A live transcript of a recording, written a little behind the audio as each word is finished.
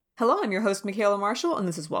Hello, I'm your host, Michaela Marshall, and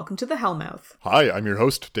this is Welcome to the Hellmouth. Hi, I'm your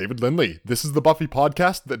host, David Lindley. This is the Buffy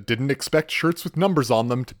podcast that didn't expect shirts with numbers on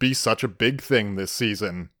them to be such a big thing this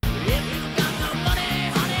season.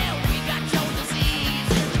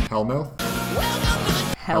 Hellmouth?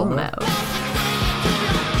 Hellmouth.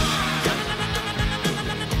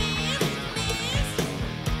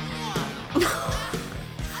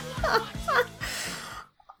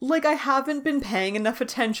 Like, I haven't been paying enough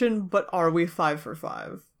attention, but are we 5 for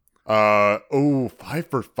 5? 5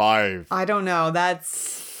 for 5. I don't know,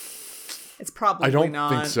 it's probably not. I don't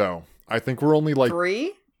think so. I think we're only like...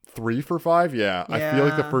 3? 3 for 5? Yeah. I feel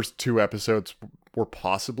like the first 2 episodes were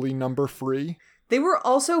possibly number free. They were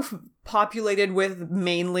also populated with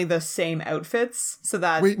mainly the same outfits, so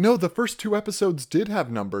that... Wait, no, the first 2 episodes did have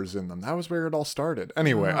numbers in them. That was where it all started.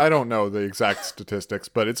 Anyway, I don't know the exact statistics,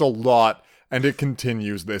 but it's a lot, and it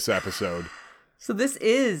continues this episode. So this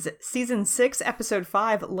is Season 6, Episode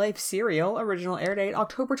 5, Life Serial, original air date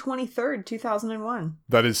October 23rd, 2001.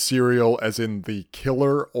 That is serial as in the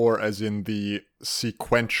killer or as in the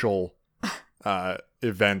sequential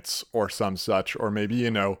events or some such, or maybe, you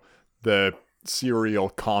know, the serial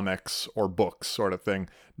comics or books sort of thing,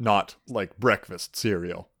 not like breakfast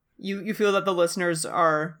cereal. You feel that the listeners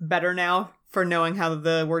are better now for knowing how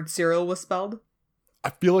the word cereal was spelled? I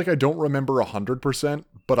feel like I don't remember 100%,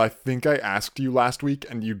 but I think I asked you last week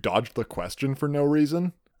and you dodged the question for no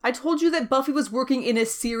reason. I told you that Buffy was working in a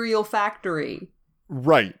cereal factory.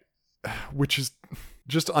 Right. Which is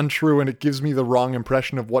just untrue, and it gives me the wrong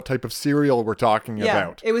impression of what type of cereal we're talking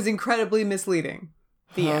about. It was incredibly misleading.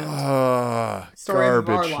 The end. Story Garbage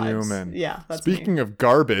of our lives. human. Yeah, that's Speaking me. of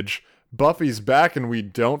garbage, Buffy's back and we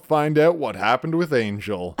don't find out what happened with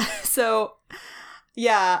Angel. So,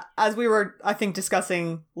 yeah, as we were, I think,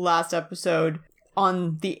 discussing last episode,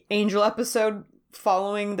 on the Angel episode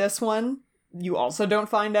following this one, you also don't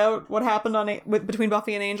find out what happened between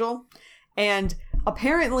Buffy and Angel. And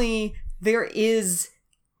apparently there is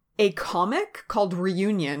a comic called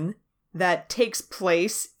Reunion that takes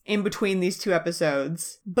place in between these 2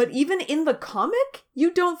 episodes. But even in the comic,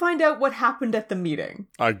 you don't find out what happened at the meeting.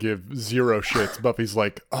 I give 0 shits. Buffy's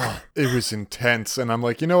like, oh, it was intense. And I'm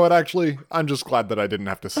like, you know what, actually, I'm just glad that I didn't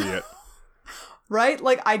have to see it. Right?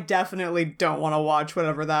 Like, I definitely don't want to watch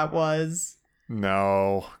whatever that was.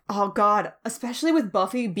 No. Oh, God. Especially with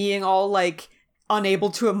Buffy being all, like, unable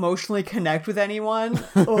to emotionally connect with anyone.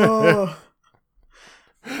 Ugh.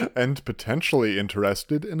 And potentially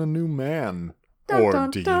interested in a new man. Dun, or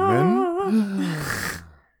dun, demon. dun.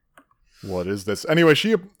 What is this? Anyway,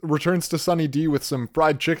 she returns to Sunny D with some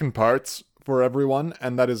fried chicken parts for everyone,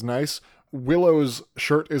 and that is nice. Willow's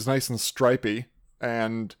shirt is nice and stripy,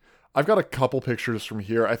 and I've got a couple pictures from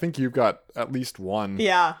here. I think you've got at least one.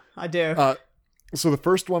 Yeah, I do. So the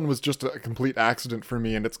first one was just a complete accident for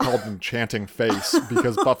me, and it's called Enchanting Face,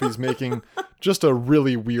 because Buffy's making just a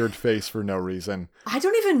really weird face for no reason. I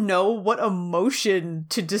don't even know what emotion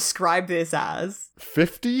to describe this as.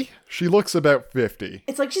 50? She looks about 50.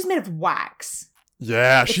 It's like she's made of wax.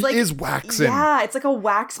 Yeah, It's she like, is waxing. Yeah, it's like a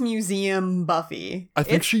wax museum Buffy. I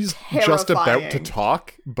think It's she's terrifying. just about to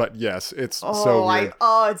talk, but yes, it's so weird.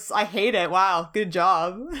 I hate it. Wow, good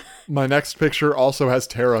job. My next picture also has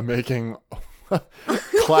Tara making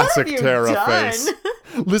classic What have you Tara done? face.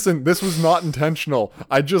 Listen, this was not intentional.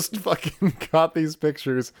 I just fucking got these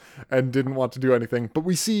pictures and didn't want to do anything. But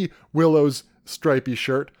we see Willow's stripy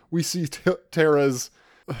shirt. We see Tara's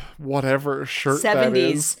whatever shirt 70s. that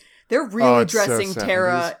is. They're really it's so dressing 70s.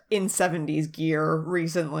 Tara in 70s gear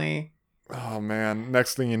recently. Oh man,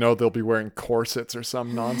 next thing you know, they'll be wearing corsets or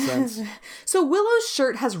some nonsense. So Willow's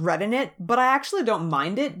shirt has red in it, but I actually don't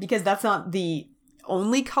mind it because that's not the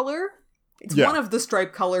only color. It's one of the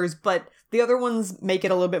stripe colors, but the other ones make it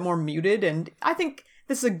a little bit more muted, and I think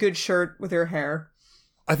this is a good shirt with her hair.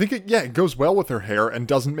 I think it goes well with her hair and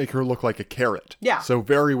doesn't make her look like a carrot. Yeah. So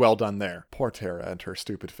very well done there. Poor Tara and her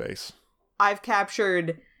stupid face. I've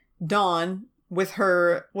captured Dawn with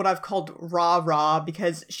her, what I've called rah-rah,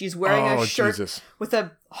 because she's wearing a shirt with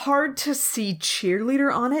a hard-to-see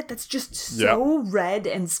cheerleader on it that's just so red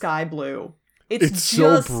and sky blue. It's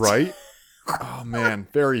just so bright. Oh man,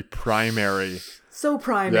 very primary. So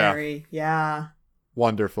primary, yeah.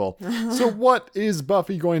 Wonderful. So what is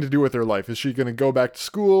Buffy going to do with her life? Is she going to go back to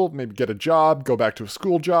school, maybe get a job, go back to a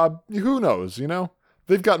school job? Who knows, you know?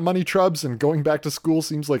 They've got money trubs, and going back to school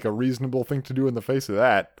seems like a reasonable thing to do in the face of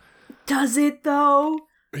that. Does it, though?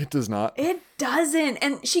 It does not. It doesn't.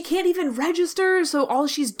 And she can't even register, so all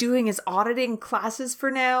she's doing is auditing classes for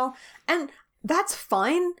now. And that's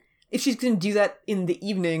fine if she's going to do that in the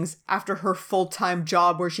evenings after her full-time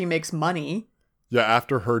job where she makes money. Yeah,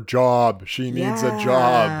 after her job. She needs a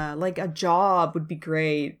job. Yeah, like a job would be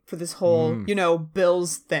great for this whole,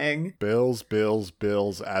 bills thing. Bills, bills,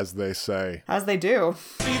 bills, as they say. As they do.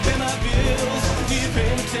 Do you pay my bills? Do you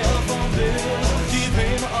pay my telephone bill? Do you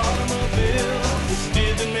pay my automobile?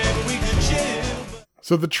 Did then maybe we could chill.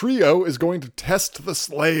 So the trio is going to test the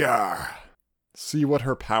Slayer. See what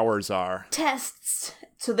her powers are. Tests.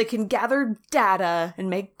 So they can gather data and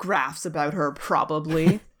make graphs about her,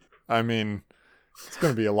 probably. I mean, it's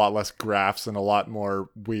going to be a lot less graphs and a lot more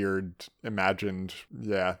weird, imagined,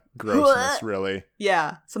 grossness, really.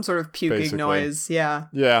 Yeah, some sort of puking Basically. noise, yeah.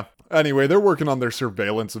 Yeah. Anyway, they're working on their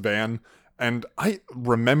surveillance van, and I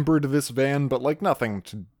remembered this van, but like nothing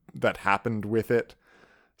that happened with it.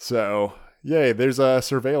 So, yay, there's a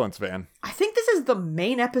surveillance van. I think this is the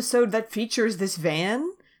main episode that features this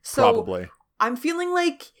van. So Probably. I'm feeling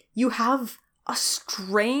like you have a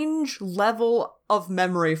strange level of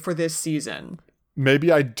memory for this season.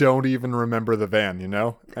 Maybe I don't even remember the van,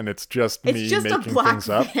 And it's just me It's just a making black things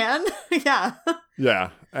up. van. Yeah. Yeah,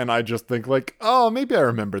 and I just think like, oh, maybe I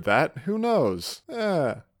remember that. Who knows?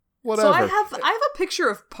 Whatever. So I have a picture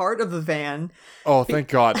of part of the van. Oh, thank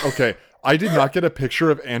God. Okay, I did not get a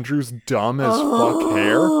picture of Andrew's dumb as fuck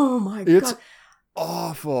hair. Oh my It's God.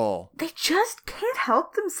 awful. They just can't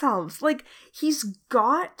help themselves. Like, he's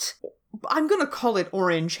got... I'm gonna call it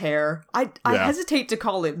orange hair. I hesitate to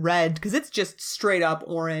call it red, because it's just straight up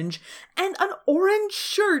orange. And an orange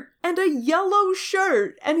shirt and a yellow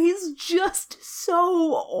shirt. And he's just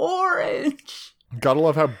so orange. Gotta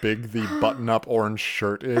love how big the button-up orange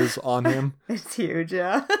shirt is on him. It's huge,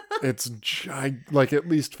 yeah. It's like at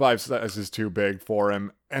least 5 sizes too big for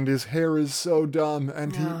him. And his hair is so dumb,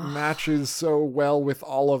 and he matches so well with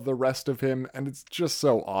all of the rest of him, and it's just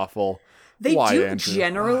so awful. They Why, do Andrew?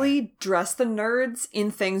 generally dress the nerds in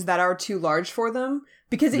things that are too large for them,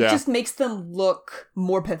 because it just makes them look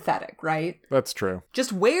more pathetic, right? That's true.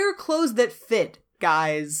 Just wear clothes that fit,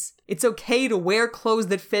 guys. It's okay to wear clothes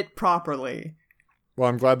that fit properly. Well,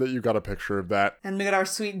 I'm glad that you got a picture of that. And we got our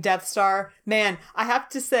sweet Death Star. Man, I have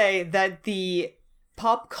to say that the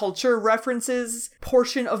pop culture references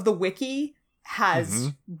portion of the wiki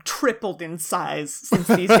has tripled in size since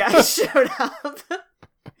these guys showed up.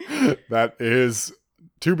 That is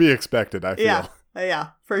to be expected, I feel. Yeah,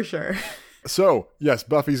 for sure. So, yes,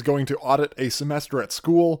 Buffy's going to audit a semester at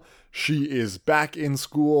school. She is back in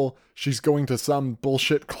school. She's going to some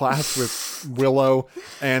bullshit class with Willow,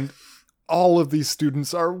 and all of these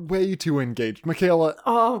students are way too engaged. Michaela.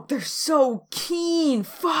 Oh, they're so keen.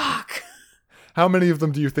 Fuck. How many of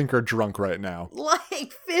them do you think are drunk right now?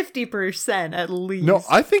 Like 50% at least. No,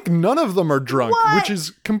 I think none of them are drunk, What? which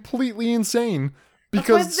is completely insane.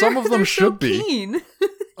 Because some of them should be. Keen.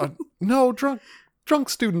 No, drunk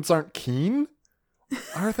students aren't keen,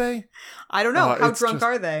 are they? I don't know. How it's drunk just-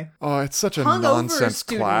 are they? Oh, it's such a Hungover nonsense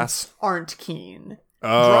students class. aren't keen.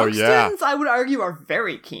 Oh, Drunk yeah. students, I would argue, are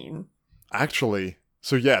very keen. Actually,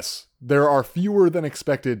 so yes, there are fewer than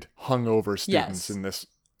expected hungover students Yes. in this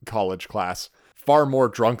college class. Far more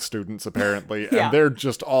drunk students, apparently, Yeah. and they're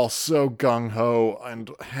just all so gung-ho and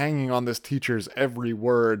hanging on this teacher's every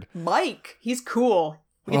word. Mike, he's cool.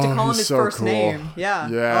 We get to call him he's his so first cool. name. Yeah.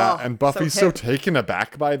 Yeah, Oh, and Buffy's so hip. taken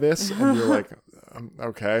aback by this, and you're like,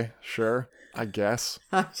 okay, sure, I guess.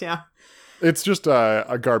 Yeah. It's just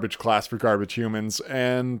a garbage class for garbage humans,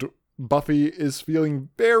 and Buffy is feeling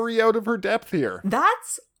very out of her depth here.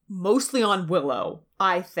 That's mostly on Willow,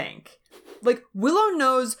 I think. Like, Willow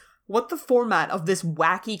knows what the format of this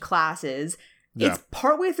wacky class is. Yeah. It's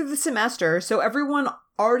partway through the semester, so everyone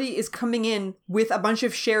already is coming in with a bunch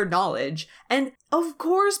of shared knowledge. And of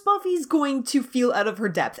course Buffy's going to feel out of her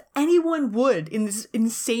depth. Anyone would in this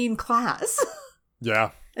insane class.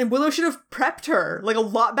 Yeah. And Willow should have prepped her, like, a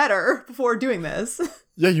lot better before doing this.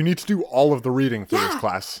 Yeah, you need to do all of the reading for this Yeah.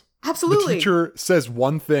 class. Absolutely. The teacher says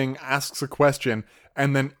one thing, asks a question,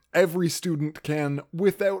 and then every student can,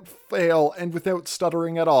 without fail and without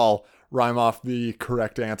stuttering at all, rhyme off the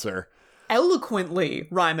correct answer. Eloquently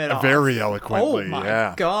rhyme it off. Very eloquently, Oh my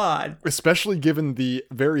yeah. god. Especially given the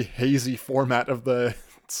very hazy format of the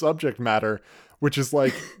subject matter, which is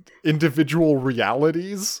like individual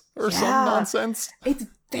realities or some Yeah. nonsense. It's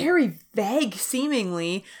very vague,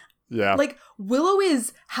 seemingly. Yeah. Like, Willow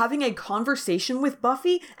is having a conversation with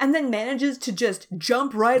Buffy and then manages to just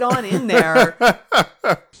jump right on in there.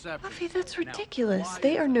 Buffy, that's ridiculous.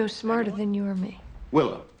 They are no smarter than you or me.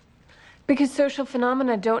 Willow. Because social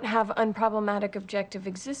phenomena don't have unproblematic objective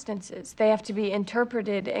existences. They have to be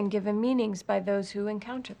interpreted and given meanings by those who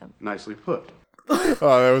encounter them. Nicely put. Oh,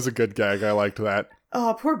 that was a good gag. I liked that.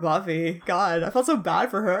 Oh, poor Buffy. God, I felt so bad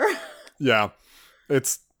for her. Yeah.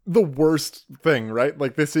 It's the worst thing, right?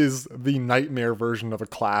 Like, this is the nightmare version of a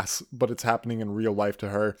class, but it's happening in real life to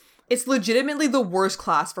her. It's legitimately the worst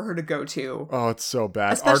class for her to go to. Oh, it's so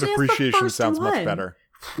bad. Especially Art as the appreciation first sounds much one. better.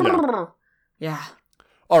 Yeah. Yeah.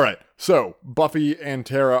 All right. So Buffy and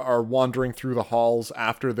Tara are wandering through the halls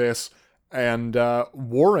after this, and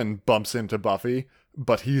Warren bumps into Buffy,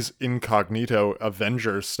 but he's incognito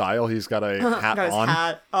Avengers style. He's got a hat Got his on.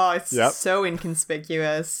 hat. Oh, it's Yep. so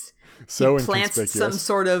inconspicuous. So He plants some inconspicuous.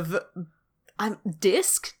 sort of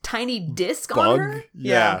tiny disc on Bug. her.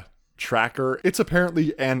 Yeah. Tracker. It's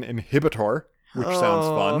apparently an inhibitor, which sounds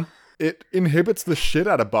fun. It inhibits the shit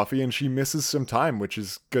out of Buffy, and she misses some time, which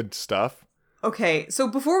is good stuff. Okay, so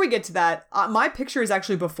before we get to that, my picture is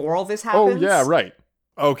actually before all this Oh, happens. yeah, right.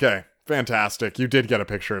 Okay, fantastic. You did get a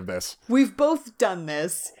picture of this. We've both done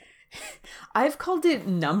this. I've called it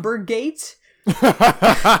number gate.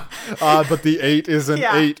 But the 8 is an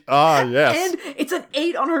Yeah. 8. Ah, yes. And it's an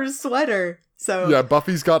 8 on her sweater. So Yeah,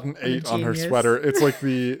 Buffy's got an 8 on her genius. sweater. It's like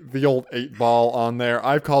the old 8 ball on there.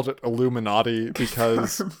 I've called it Illuminati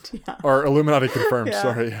because... yeah. Or Illuminati confirmed, Yeah.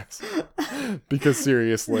 sorry, yes. Because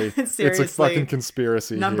seriously, it's a Seriously. fucking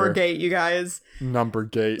conspiracy Number here. gate, you guys. Number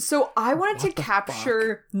gate. So I wanted to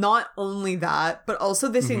capture not only that, but also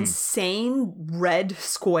this Mm-hmm. insane red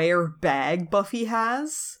square bag Buffy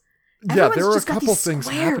has. Yeah, Everyone's there are a just got couple these things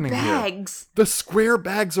square happening here. bags. The square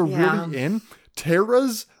bags are Yeah. really in.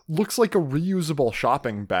 Tara's looks like a reusable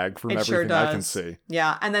shopping bag from It everything sure does. I can see.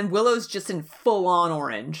 Yeah, and then Willow's just in full-on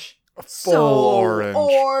orange. Full orange.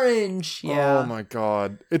 Orange. Yeah. Oh my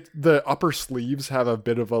god. The upper sleeves have a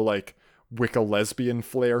bit of a like Wicca lesbian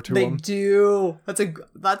flair to They them. do.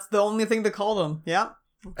 That's the only thing to call them. Yeah.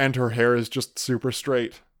 And her hair is just super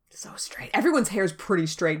straight. So straight. Everyone's hair is pretty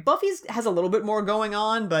straight. Buffy's has a little bit more going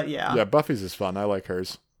on, but yeah. Yeah, Buffy's is fun. I like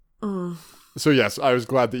hers. Mm. So yes, I was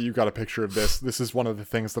glad that you got a picture of this. This is one of the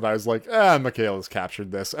things that I was like, Michaela's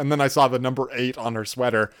captured this. And then I saw the number 8 on her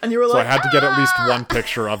sweater. And you were so like, I had to get at least "Ah!" one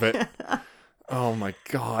picture of it. Oh my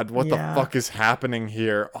god, what Yeah. the fuck is happening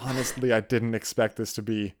here? Honestly, I didn't expect this to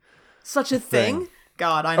be... Such a thing?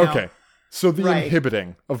 God, I know. Okay, so the Right.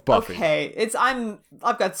 inhibiting of Buffy. Okay,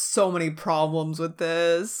 I've got so many problems with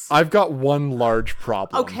this. I've got one large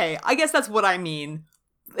problem. Okay, I guess that's what I mean.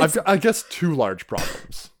 I guess 2 large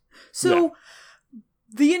problems. So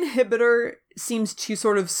the inhibitor seems to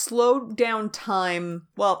sort of slow down time.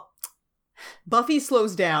 Well, Buffy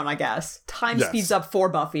slows down, I guess. Time Yes. speeds up for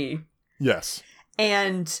Buffy. Yes.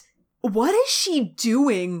 And what is she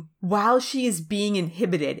doing while she is being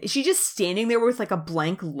inhibited? Is she just standing there with like a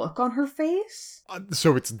blank look on her face?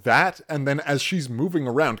 So it's that, and then as she's moving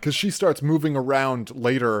around, because she starts moving around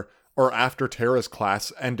later or after Tara's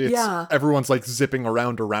class, and it's Yeah. everyone's like zipping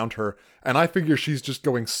around her, and I figure she's just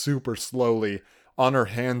going super slowly on her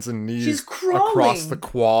hands and knees She's crawling. across the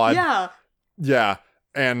quad. Yeah. Yeah,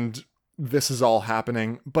 and this is all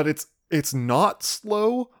happening, but it's not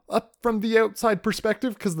slow up from the outside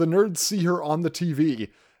perspective because the nerds see her on the TV,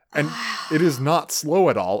 and it is not slow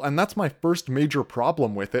at all, and that's my first major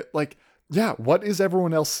problem with it. Like, yeah, what is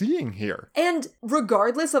everyone else seeing here? And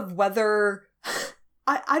regardless of whether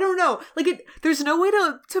I don't know, like there's no way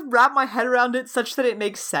to wrap my head around it such that it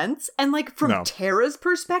makes sense. And like from No. Tara's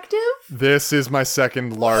perspective, This is my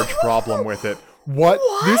second large problem with it. What?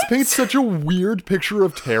 This paints such a weird picture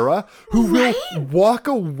of Tara, who will walk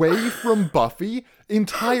away from Buffy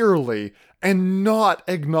entirely and not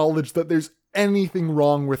acknowledge that there's anything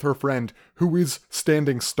wrong with her friend, who is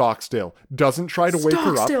standing stock still, doesn't try to wake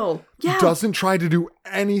her up, still. Yeah. doesn't try to do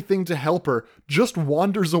anything to help her, just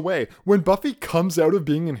wanders away. When Buffy comes out of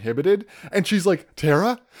being inhibited and she's like,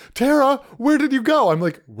 Tara, where did you go? I'm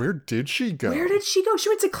like, where did she go? Where did she go? She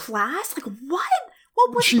went to class? Like what?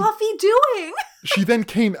 What was She- Buffy doing? She then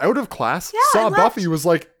came out of class, Yeah, saw and left. Buffy, was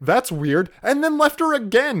like, that's weird, and then left her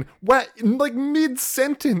again. Like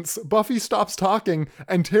mid-sentence, Buffy stops talking,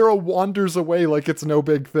 and Tara wanders away like it's no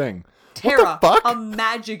big thing. Tara, what the fuck? a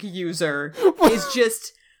magic user, is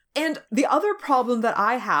just... And the other problem that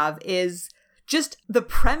I have is just the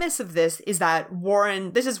premise of this is that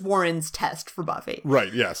this is Warren's test for Buffy.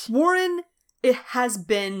 Right, yes. Warren, it has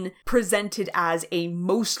been presented as a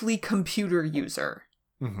mostly computer user,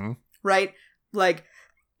 Mm-hmm. right? Like,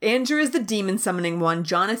 Andrew is the demon summoning one,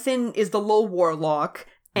 Jonathan is the low warlock,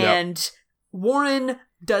 Yep. and Warren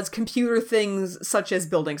does computer things such as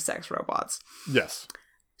building sex robots. Yes.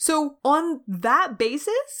 So, on that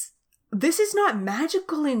basis, this is not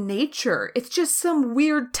magical in nature. It's just some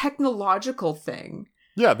weird technological thing.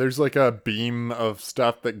 Yeah, there's like a beam of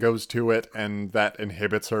stuff that goes to it, and that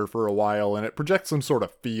inhibits her for a while, and it projects some sort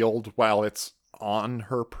of field while it's on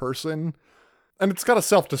her person. And it's got a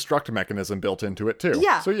self-destruct mechanism built into it, too.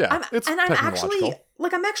 Yeah. So, yeah, it's technological.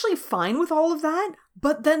 I'm actually fine with all of that,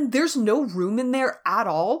 but then there's no room in there at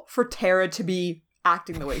all for Tara to be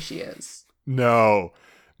acting the way she is. No.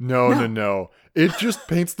 It just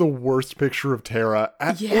paints the worst picture of Tara.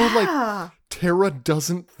 Or, Tara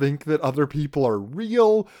doesn't think that other people are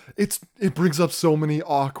real. It brings up so many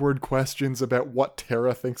awkward questions about what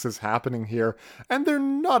Tara thinks is happening here, and they're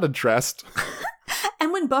not addressed.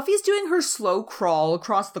 And when Buffy's doing her slow crawl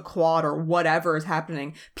across the quad or whatever is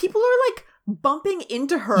happening, people are like bumping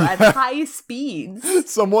into her at high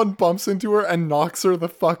speeds. Someone bumps into her and knocks her the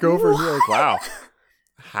fuck over. And you're like, wow.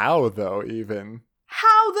 How though, even?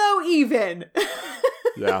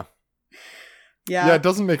 Yeah. Yeah, it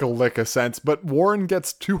doesn't make a lick of sense, but Warren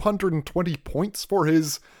gets 220 points for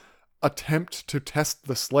his attempt to test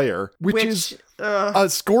the Slayer, which is a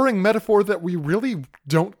scoring metaphor that we really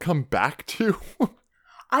don't come back to.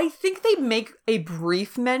 I think they make a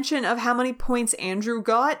brief mention of how many points Andrew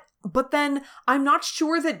got, but then I'm not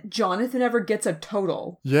sure that Jonathan ever gets a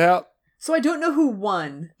total. Yeah. So I don't know who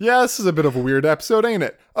won. Yeah, this is a bit of a weird episode, ain't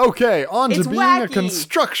it? Okay, on to being wacky. A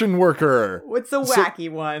construction worker. What's the wacky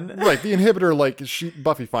one? Right, the inhibitor,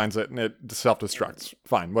 Buffy finds it and it self-destructs.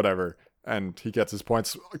 Fine, whatever. And he gets his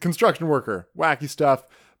points. Construction worker, wacky stuff.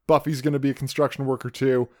 Buffy's gonna be a construction worker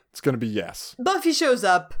too. It's gonna be yes. Buffy shows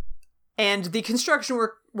up, and the construction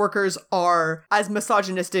workers are as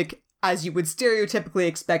misogynistic as you would stereotypically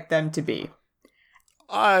expect them to be.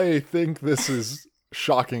 I think this is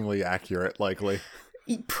shockingly accurate, likely.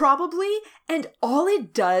 Probably, and all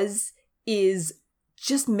it does is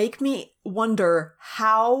just make me wonder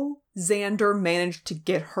how Xander managed to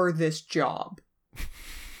get her this job.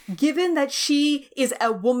 Given that she is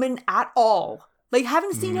a woman at all. Like,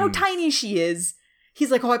 haven't seen how tiny she is.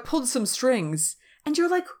 He's like, oh, I pulled some strings. And you're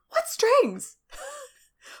like, what strings?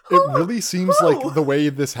 It really seems like the way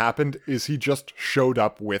this happened is he just showed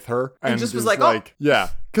up with her and just was like, oh. Yeah,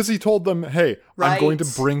 because he told them, hey, I'm going to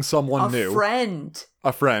bring someone new.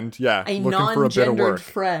 A friend, yeah. A looking for a bit of work.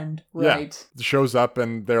 Friend, right. Yeah, shows up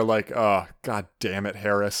and they're like, oh, god damn it,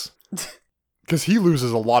 Harris. Because he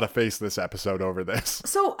loses a lot of face this episode over this.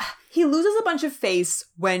 So he loses a bunch of face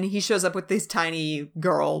when he shows up with this tiny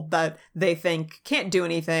girl that they think can't do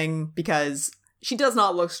anything because she does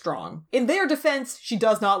not look strong. In their defense, she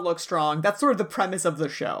does not look strong. That's sort of the premise of the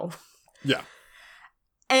show. Yeah.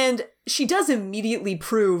 And she does immediately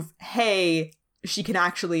prove, hey, she can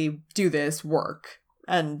actually do this work.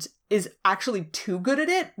 And is actually too good at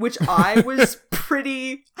it, which I was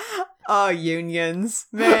pretty... unions,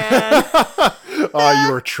 man.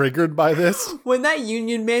 You were triggered by this? When that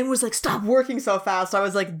union man was like, stop working so fast, I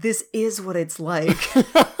was like, this is what it's like.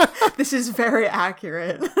 This is very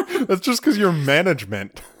accurate. That's just because you're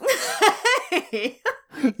management. Hey.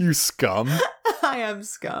 You scum. I am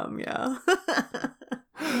scum, yeah.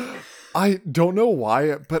 I don't know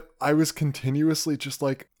why, but I was continuously just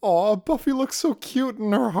like, aw, Buffy looks so cute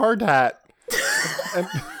in her hard hat. And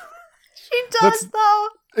she does, though.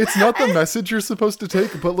 It's not the message you're supposed to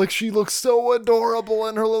take, but like she looks so adorable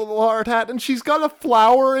in her little hard hat, and she's got a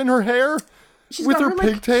flower in her hair with her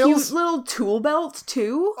pigtails. Like, cute little tool belt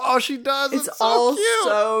too. Oh, she does. It's so all cute.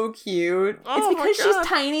 so cute. Oh, it's because she's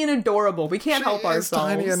tiny and adorable. We can't help ourselves.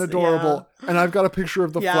 Tiny and adorable. Yeah. And I've got a picture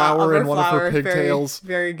of the flower in one of her pigtails.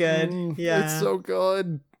 Very, very good. Yeah, it's so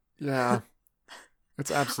good. Yeah. It's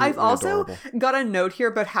absolutely I've also adorable. got a note here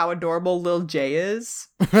about how adorable Lil J is.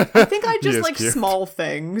 I think I just like cute. small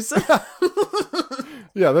things.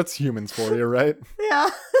 Yeah, that's humans for you, right? Yeah.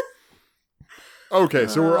 Okay,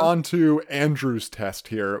 so we're on to Andrew's test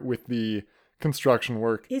here with the construction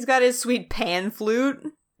work. He's got his sweet pan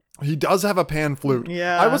flute. He does have a pan flute.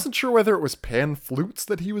 Yeah. I wasn't sure whether it was pan flutes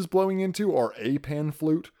that he was blowing into or a pan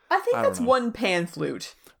flute. I think that's one pan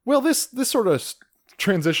flute. Well, this sort of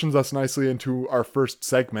transitions us nicely into our first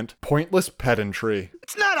segment, Pointless Pedantry.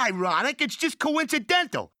 It's not ironic, it's just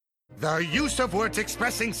coincidental. The use of words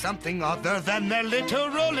expressing something other than their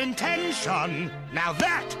literal intention. Now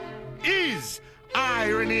that is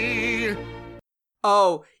irony.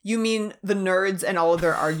 Oh, you mean the nerds and all of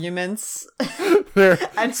their arguments? They're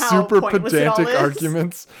and how super pedantic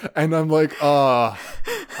arguments. And I'm like, I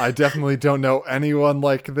definitely don't know anyone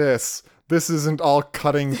like this. This isn't all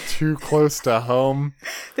cutting too close to home.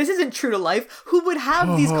 This isn't true to life. Who would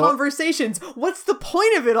have these conversations? What's the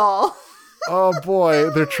point of it all? Oh boy,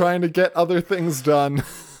 they're trying to get other things done.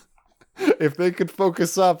 If they could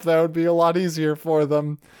focus up, that would be a lot easier for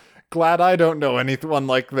them. Glad I don't know anyone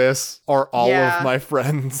like this, or all of my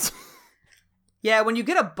friends. Yeah, when you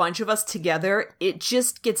get a bunch of us together, it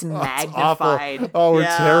just gets magnified. Oh, we're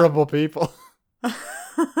terrible people.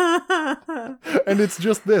 And it's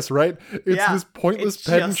just this, right? It's this pointless it's just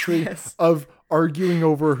pedantry this. of arguing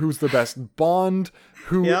over who's the best Bond,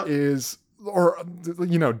 who Yep. is, or,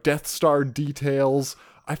 Death Star details.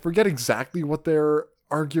 I forget exactly what they're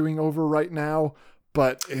arguing over right now,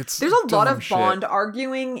 but it's There's a lot dumb of shit. Bond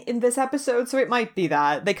arguing in this episode, so it might be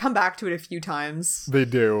that. They come back to it a few times. They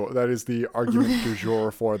do. That is the argument du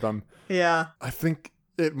jour for them. Yeah. I think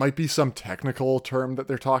it might be some technical term that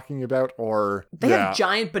they're talking about, or They have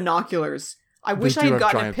giant binoculars. I wish do I had have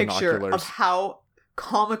gotten a giant picture binoculars. of how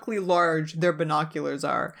comically large their binoculars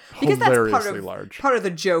are. Because that's Hilariously large. part of the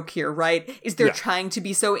joke here, right? Is they're Yeah. trying to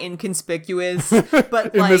be so inconspicuous,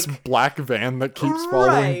 but in like, this black van that keeps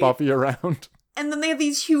following Right. Buffy around. and then they have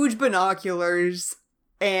these huge binoculars,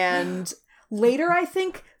 and later I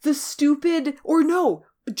think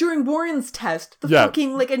during Warren's test, the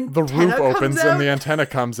fucking like antenna The roof comes opens out. and the antenna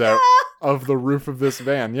comes out of the roof of this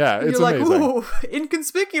van. Yeah, it's You're amazing. like, ooh,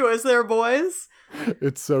 inconspicuous there, boys.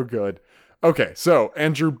 It's so good. Okay, so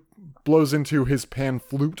Andrew blows into his pan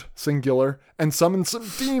flute, singular, and summons some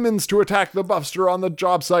demons to attack the Buffster on the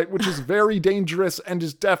job site, which is very dangerous and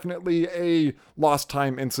is definitely a lost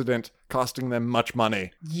time incident, costing them much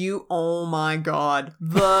money. Oh my god.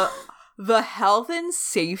 The health and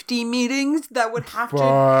safety meetings that would have to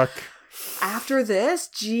Fuck. after this,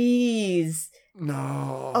 jeez.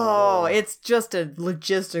 No. Oh, it's just a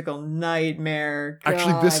logistical nightmare.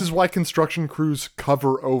 Actually, this God. is why construction crews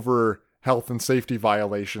cover over health and safety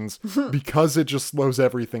violations, because it just slows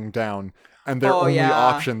everything down. And their only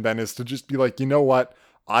option then is to just be like, you know what?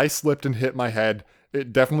 I slipped and hit my head.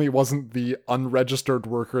 It definitely wasn't the unregistered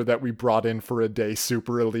worker that we brought in for a day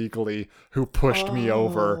super illegally who pushed me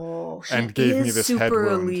over and gave me this head super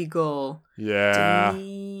wound. illegal. Yeah.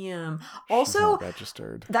 Damn. She's Also, not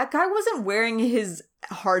registered. that guy wasn't wearing his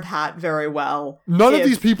hard hat very well. None of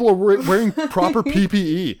these people are wearing proper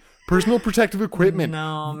PPE. Personal protective equipment.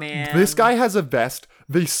 No, man. This guy has a vest.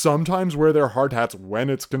 They sometimes wear their hard hats when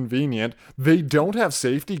it's convenient. They don't have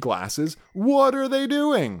safety glasses. What are they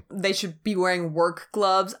doing? They should be wearing work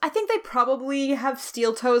gloves. I think they probably have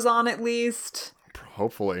steel toes on at least.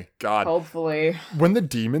 Hopefully. God. Hopefully. When the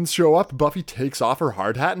demons show up, Buffy takes off her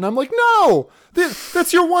hard hat and I'm like, no!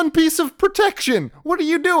 That's your one piece of protection! What are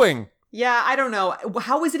you doing? Yeah, I don't know.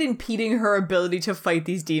 How is it impeding her ability to fight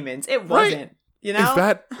these demons? It wasn't. Right. You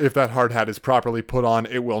know? If that hard hat is properly put on,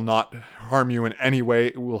 it will not harm you in any way.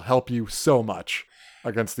 It will help you so much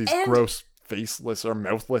against these gross faceless or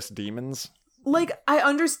mouthless demons. Like, I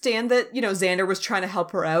understand that, Xander was trying to help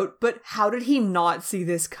her out, but how did he not see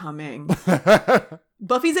this coming?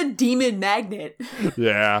 Buffy's a demon magnet.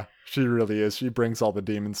 Yeah, she really is. She brings all the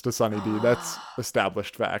demons to Sunny D. That's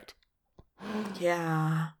established fact.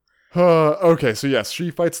 Yeah. Okay, so yes,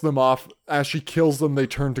 she fights them off. As she kills them, they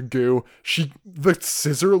turn to goo. The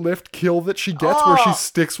scissor lift kill that she gets, where she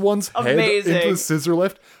sticks one's head amazing. into the scissor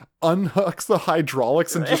lift, unhooks the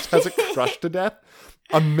hydraulics, and just has it crushed to death.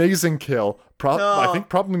 Amazing kill. I think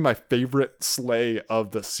probably my favorite slay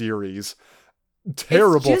of the series.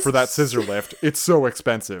 Terrible for that scissor lift. It's so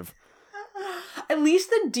expensive. At least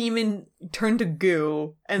the demon turned to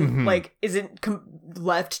goo and, isn't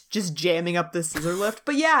left just jamming up the scissor lift.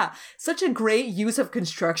 But yeah, such a great use of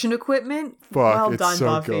construction equipment. Fuck, well it's done, so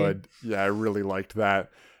Buffy. good. Yeah, I really liked that.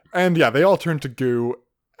 And yeah, they all turn to goo,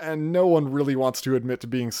 and no one really wants to admit to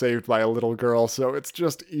being saved by a little girl, so it's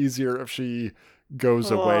just easier if she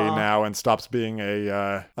goes away now and stops being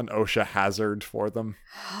an OSHA hazard for them.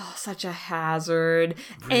 Oh, such a hazard.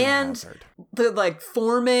 Real and hazard. the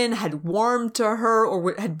foreman had warmed to her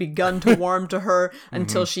or had begun to warm to her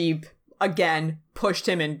until she again pushed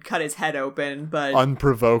him and cut his head open, but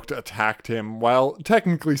Unprovoked attacked him while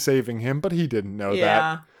technically saving him, but he didn't know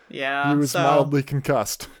that. Yeah. He was mildly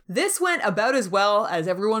concussed. This went about as well as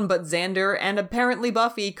everyone but Xander and apparently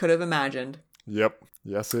Buffy could have imagined. Yep.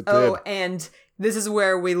 Yes, it did. Oh, and this is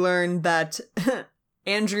where we learn that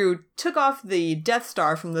Andrew took off the Death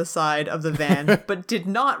Star from the side of the van, but did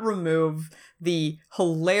not remove the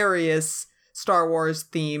hilarious Star Wars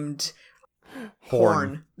themed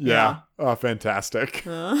horn. Yeah. Oh, fantastic.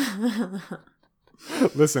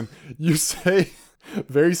 Listen, you say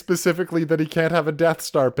very specifically that he can't have a Death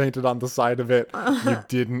Star painted on the side of it. You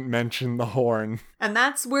didn't mention the horn. And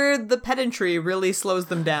that's where the pedantry really slows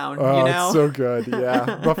them down, Oh, you know? it's so good,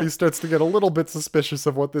 yeah. Buffy starts to get a little bit suspicious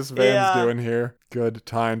of what this van's doing here. Good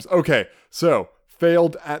times. Okay, so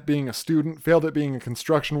failed at being a student, failed at being a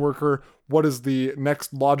construction worker. What is the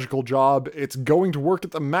next logical job? It's going to work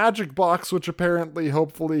at the Magic Box, which apparently,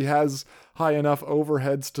 hopefully, has high enough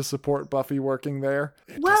overheads to support Buffy working there.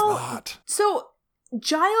 It does not. So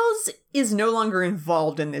Giles is no longer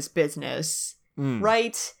involved in this business.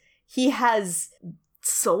 right? He has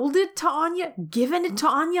sold it to Anya, given it to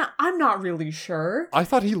Anya. I'm not really sure. I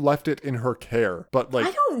thought he left it in her care, but like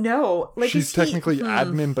I don't know. Like, she's is he- technically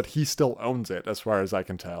admin, but he still owns it, as far as I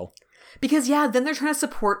can tell. Because, yeah, then they're trying to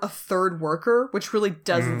support a third worker, which really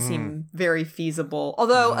doesn't seem very feasible.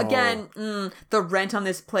 Although, again, the rent on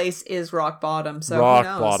this place is rock bottom, so Rock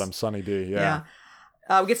who knows? bottom, Sunny D, yeah.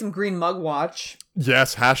 We get some Green Mug Watch.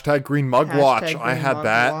 Yes, hashtag Green Mug Watch. Hashtag I Green had Mug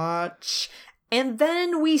that. Watch. And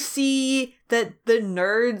then we see that the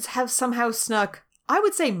nerds have somehow snuck, I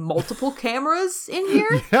would say, multiple cameras in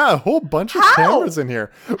here. Yeah, a whole bunch of How? cameras in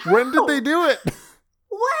here. When did they do it?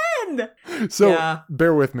 When? So, Yeah.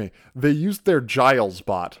 bear with me. They used their Giles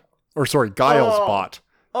bot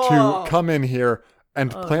to come in here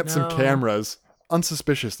and plant some no. cameras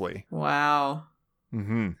unsuspiciously. Wow.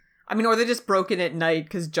 Mm-hmm. I mean, or they just broke in at night,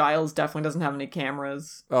 because Giles definitely doesn't have any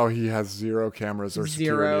cameras. Oh, he has 0 cameras or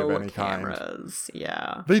security of any kind. Cameras,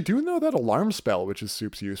 yeah. They do know that alarm spell, which is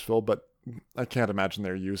super useful, but I can't imagine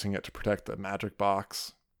they're using it to protect the magic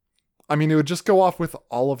box. I mean, it would just go off with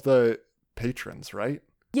all of the patrons, right?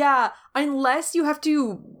 Yeah, unless you have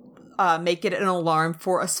to make it an alarm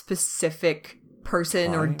for a specific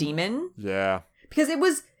person or demon. Yeah. Because it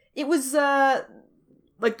was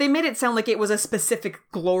like, they made it sound like it was a specific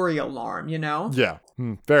glory alarm, you know? Yeah,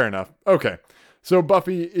 fair enough. Okay, so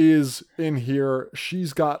Buffy is in here.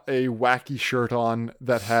 She's got a wacky shirt on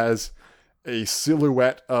that has a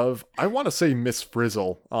silhouette of, I want to say Miss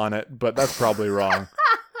Frizzle on it, but that's probably wrong.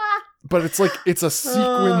 But it's like, it's a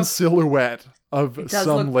sequin silhouette of It does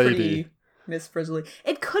some look lady. pretty Miss Frizzly.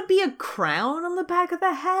 It could be a crown on the back of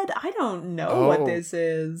the head. I don't know what this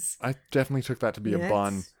is. I definitely took that to be a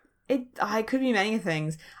bun. I could be many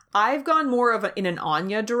things. I've gone more of in an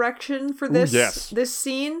Anya direction for this this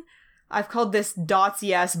scene. I've called this dots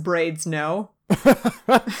yes, braids no.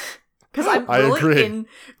 Because I'm really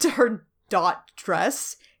into her dot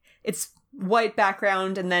dress. It's white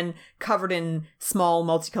background and then covered in small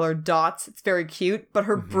multicolored dots. It's very cute, but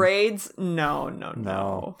her braids,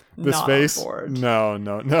 no. This not face, on board.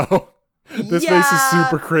 no. This face is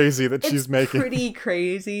super crazy that she's making. It's pretty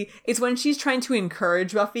crazy. It's when she's trying to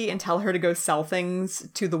encourage Buffy and tell her to go sell things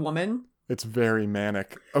to the woman. It's very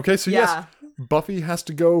manic. Okay, so yes, Buffy has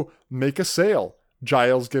to go make a sale.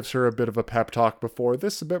 Giles gives her a bit of a pep talk before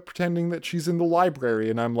this about pretending that she's in the library,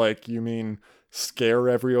 and I'm like, you mean scare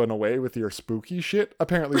everyone away with your spooky shit?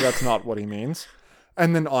 Apparently that's not what he means.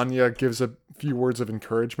 And then Anya gives a few words of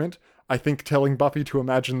encouragement. I think telling Buffy to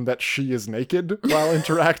imagine that she is naked while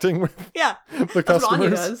interacting with the customers. What Anya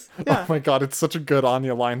does. Yeah. Oh my god, it's such a good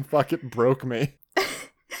Anya line. Fuck, it broke me.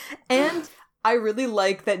 And I really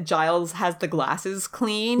like that Giles has the glasses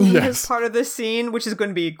clean in his part of this scene, which is going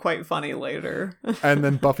to be quite funny later. And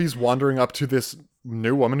then Buffy's wandering up to this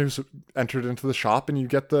new woman who's entered into the shop, and you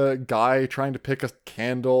get the guy trying to pick a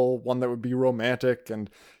candle, one that would be romantic, and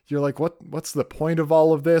you're like, what's the point of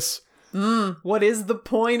all of this? What is the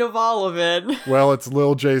point of all of it? Well, it's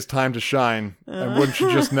Lil J's time to shine, and wouldn't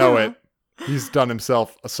you just know it, he's done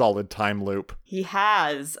himself a solid time loop. He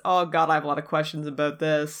has. Oh god, I have a lot of questions about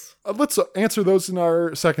this. Let's answer those in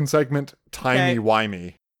our second segment,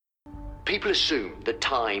 Timey-wimey. People assume that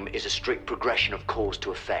time is a strict progression of cause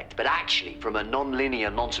to effect, but actually, from a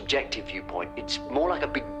non-linear, non-subjective viewpoint, it's more like a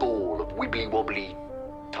big ball of wibbly-wobbly,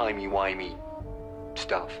 timey-wimey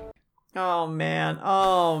stuff. Oh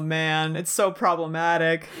man, it's so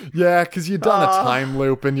problematic. Yeah, because you've done a time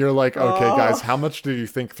loop and you're like, okay, guys, how much did you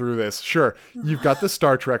think through this? Sure, you've got the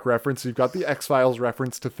Star Trek reference, you've got the X-Files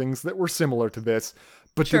reference to things that were similar to this,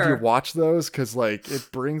 but did you watch those? Because, like, it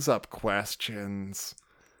brings up questions.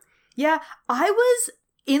 Yeah, I was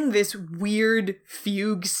in this weird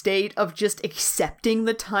fugue state of just accepting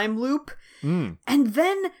the time loop, and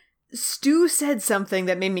then Stu said something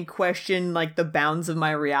that made me question, like, the bounds of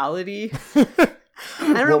my reality. I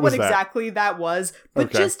don't know what exactly that was, but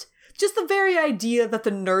just the very idea that the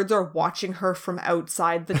nerds are watching her from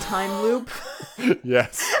outside the time loop.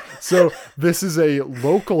 Yes. So this is a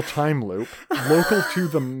local time loop, local to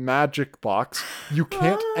the magic box. You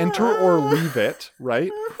can't enter or leave it,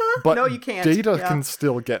 right? But no, you can't. Data can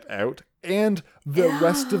still get out, and the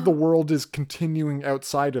rest of the world is continuing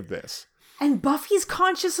outside of this. And Buffy's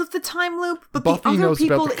conscious of the time loop, but Buffy the other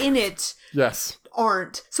people about in it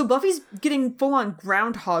aren't. So Buffy's getting full-on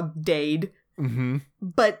Groundhog Day'd,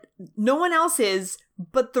 but no one else is,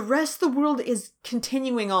 but the rest of the world is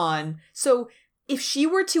continuing on. So if she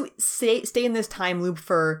were to stay in this time loop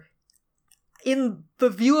for, in the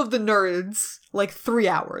view of the nerds, like 3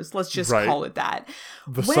 hours, let's just call it that.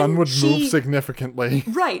 The sun would move significantly.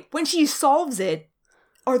 Right. When she solves it,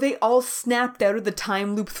 are they all snapped out of the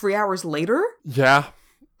time loop 3 hours later? Yeah.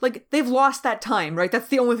 Like, they've lost that time, right? That's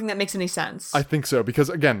the only thing that makes any sense. I think so, because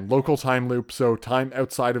again, local time loop, so time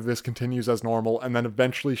outside of this continues as normal, and then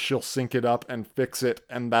eventually she'll sync it up and fix it,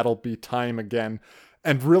 and that'll be time again.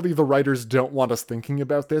 And really, the writers don't want us thinking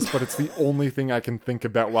about this, but it's the only thing I can think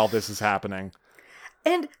about while this is happening.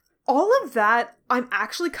 And all of that, I'm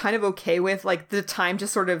actually kind of okay with, like, the time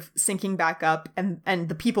just sort of syncing back up and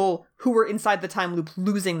the people who were inside the time loop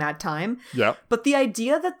losing that time. Yeah. But the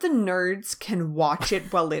idea that the nerds can watch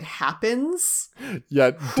it while it happens...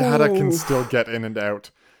 Yeah, data can still get in and out.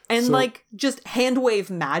 And, So- like, just hand wave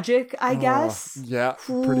magic, I guess? Yeah,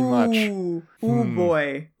 pretty much. Ooh,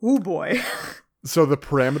 boy. Ooh, boy. So the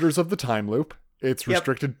parameters of the time loop, it's Yep.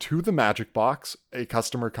 restricted to the magic box. A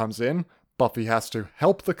customer comes in, Buffy has to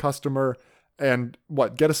help the customer and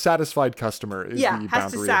get a satisfied customer is the Yeah, boundary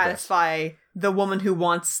has to of this. satisfy the woman who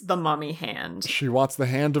wants the mummy hand. She wants the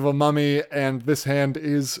hand of a mummy, and this hand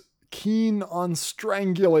is keen on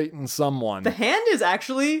strangulating someone. The hand is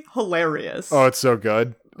actually hilarious. Oh, it's so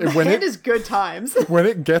good. the hand is good times. When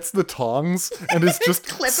it gets the tongs and is just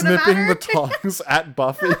Clipping 'em at snipping her. the tongs at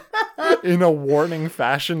Buffy in a warning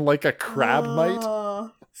fashion like a crab might.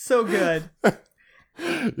 Oh, so good.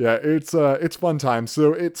 Yeah, it's fun time.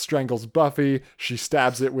 So it strangles Buffy. She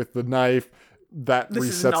stabs it with the knife. That This resets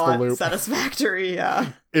is not the loop. satisfactory,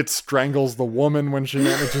 yeah. It strangles the woman when she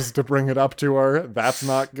manages to bring it up to her. That's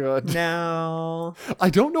not good. No. I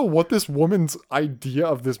don't know what this woman's idea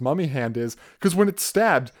of this mummy hand is, because when it's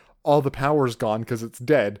stabbed, all the power's gone because it's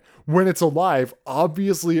dead. When it's alive,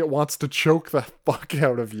 obviously it wants to choke the fuck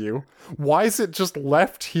out of you. Why is it just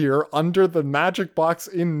left here under the magic box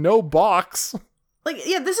in no box? Like,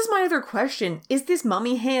 yeah, this is my other question. Is this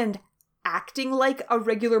mummy hand acting like a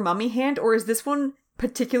regular mummy hand, or is this one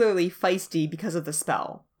particularly feisty because of the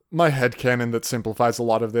spell? My headcanon that simplifies a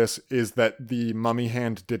lot of this is that the mummy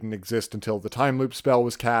hand didn't exist until the time loop spell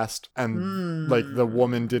was cast, and like the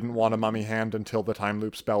woman didn't want a mummy hand until the time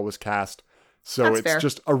loop spell was cast. So That's it's fair.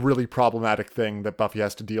 just a really problematic thing that Buffy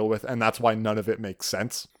has to deal with, and that's why none of it makes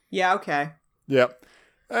sense. Yeah, okay. Yep.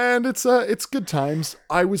 And it's good times.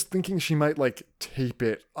 I was thinking she might like tape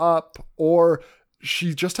it up, or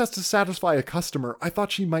she just has to satisfy a customer. I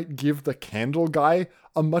thought she might give the candle guy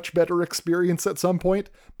a much better experience at some point,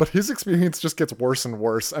 but his experience just gets worse and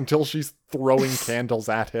worse until she's throwing candles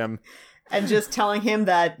at him. And just telling him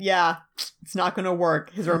that, yeah, it's not going to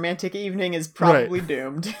work. His romantic evening is probably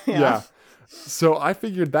doomed. Yeah. So I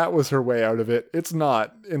figured that was her way out of it. It's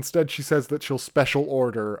not. Instead, she says that she'll special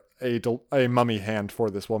order a mummy hand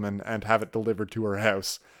for this woman and have it delivered to her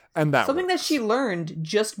house. And that Something works. that she learned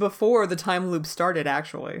just before the time loop started,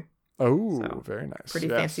 actually. Oh, very nice. Pretty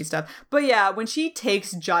Yes. fancy stuff. But yeah, when she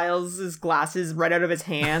takes Giles's glasses right out of his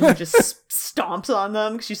hand and just stomps on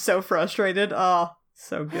them because she's so frustrated. Oh,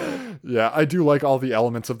 so good. Yeah, I do like all the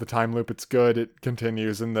elements of the time loop. It's good. It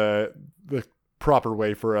continues in the proper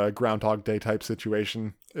way for a Groundhog Day type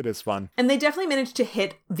situation. It is fun. And they definitely managed to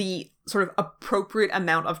hit the sort of appropriate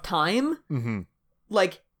amount of time. Mm-hmm.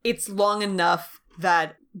 Like, it's long enough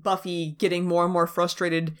that Buffy getting more and more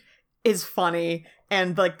frustrated is funny,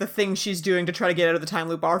 and like the things she's doing to try to get out of the time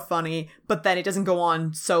loop are funny, but then it doesn't go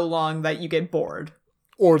on so long that you get bored.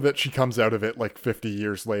 Or that she comes out of it like 50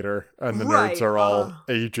 years later and the Right, nerds are all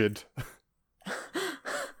aged.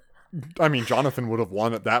 I mean, Jonathan would have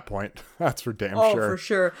won at that point. That's for damn Oh, sure. for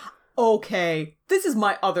sure. Okay, this is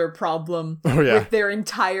my other problem Oh, yeah. with their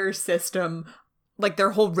entire system. Like,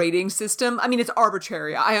 their whole rating system. I mean, it's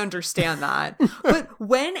arbitrary. I understand that. But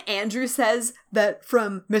when Andrew says that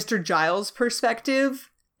from Mr. Giles'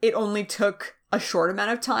 perspective, it only took a short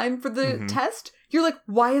amount of time for the test, you're like,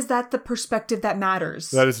 why is that the perspective that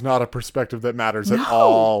matters? That is not a perspective that matters No. at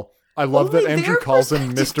all. I love Only that Andrew their calls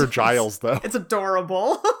him perspective Mr. does. Giles, though. It's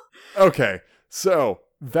adorable. Okay, so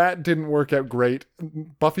that didn't work out great.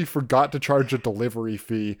 Buffy forgot to charge a delivery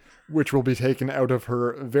fee, which will be taken out of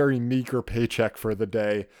her very meager paycheck for the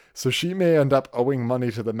day. So she may end up owing money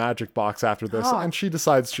to the magic box after this, Oh. and she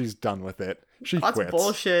decides she's done with it. She That's quits.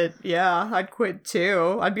 bullshit. Yeah, I'd quit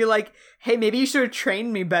too. I'd be like, hey, maybe you should have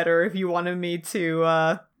trained me better if you wanted me to,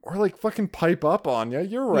 Or like fucking pipe up, Anya.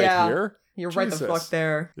 You're right Yeah. here. You're right the Jesus. fuck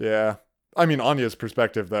there. Yeah. I mean, Anya's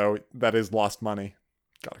perspective, though, that is lost money.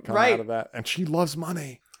 Gotta come Right. out of that. And she loves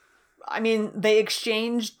money. I mean, they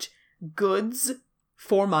exchanged goods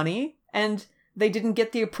for money, and they didn't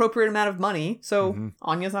get the appropriate amount of money, so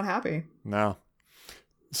Anya's not happy. No.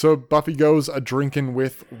 So Buffy goes a-drinking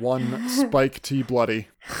with one Spike T. Bloody.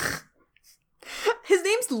 His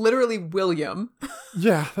name's literally William.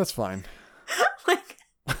 Yeah, that's fine. Like,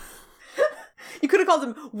 you could have called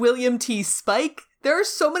him William T. Spike. There are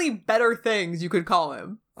so many better things you could call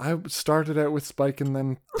him. I started out with Spike and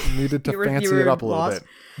then needed to You fancy were it up a little lost.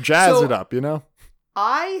 bit. Jazz So- it up, you know?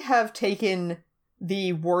 I have taken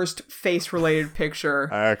the worst face-related picture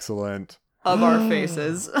Excellent. of our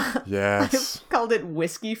faces. Yes. I've called it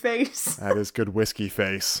Whiskey Face. That is good whiskey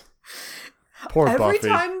face. Poor Every Buffy.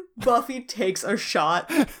 time Buffy takes a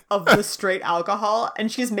shot of the straight alcohol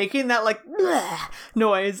and she's making that like bleh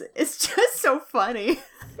noise, it's just so funny.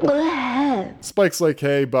 Spike's like,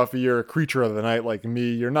 hey, Buffy, you're a creature of the night like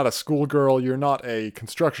me. You're not a schoolgirl. You're not a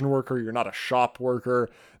construction worker. You're not a shop worker.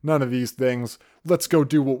 None of these things. Let's go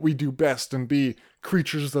do what we do best and be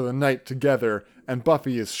creatures of the night together. And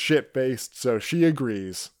Buffy is shit-faced, so she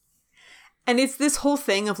agrees. And it's this whole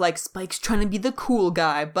thing of like Spike's trying to be the cool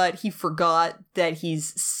guy, but he forgot that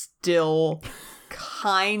he's still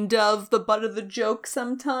kind of the butt of the joke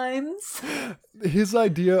sometimes. His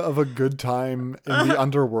idea of a good time in the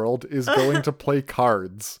underworld is going to play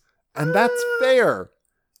cards. And that's fair.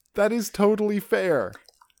 That is totally fair.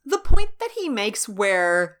 The point that he makes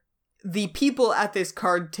where the people at this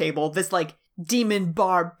card table, this like demon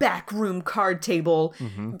bar backroom card table,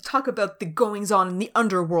 talk about the goings on in the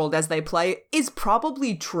underworld as they play is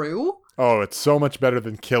probably true. Oh, it's so much better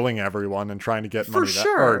than killing everyone and trying to get For money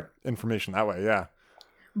sure. or information that way, yeah.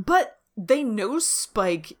 But they know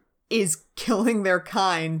Spike is killing their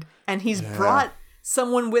kind, and he's brought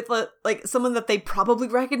someone with someone that they probably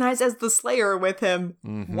recognize as the Slayer with him.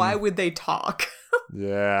 Why would they talk?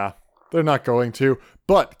 Yeah, they're not going to.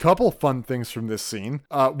 But couple fun things from this scene.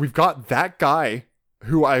 We've got that guy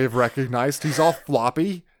who I have recognized. He's all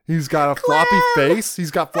floppy. He's got a floppy face.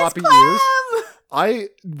 He's got floppy ears. I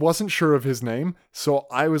wasn't sure of his name, so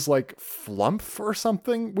I was like Flump or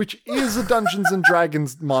something, which is a Dungeons and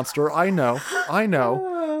Dragons monster. I know.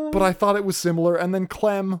 But I thought it was similar. And then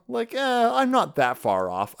Clem, like, I'm not that far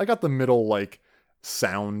off. I got the middle, like,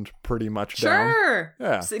 sound pretty much down. Sure.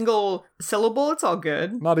 Yeah. Single syllable, it's all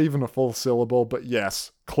good. Not even a full syllable, but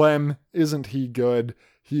yes. Clem, isn't he good?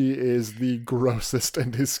 He is the grossest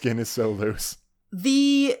and his skin is so loose.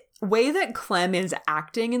 The way that Clem is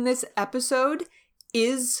acting in this episode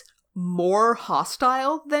is more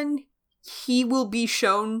hostile than he will be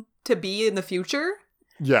shown to be in the future.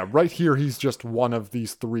 Yeah, right here he's just one of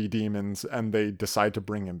these three demons and they decide to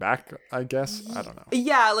bring him back, I guess. I don't know.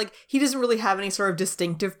 Yeah, like he doesn't really have any sort of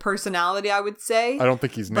distinctive personality, I would say. I don't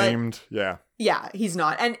think he's named. Yeah. Yeah, he's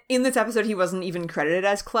not. And in this episode, he wasn't even credited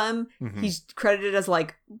as Clem. He's credited as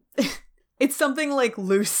like, it's something like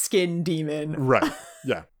loose skin demon. Right.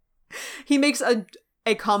 Yeah. He makes a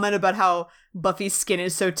comment about how Buffy's skin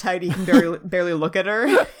is so tight he can barely look at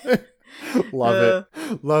her. Love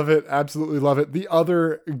it. Absolutely love it. The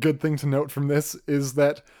other good thing to note from this is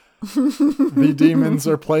that the demons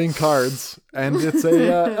are playing cards and it's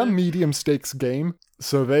a medium stakes game.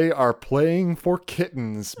 So they are playing for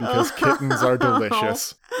kittens because kittens are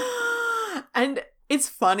delicious. And it's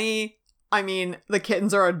funny. I mean, the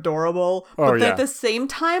kittens are adorable, Oh, but yeah. at the same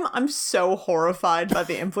time, I'm so horrified by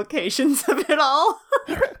the implications of it all.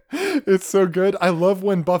 It's so good. I love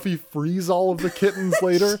when Buffy frees all of the kittens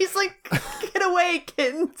later. She's like, get away,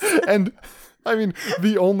 kittens. And I mean,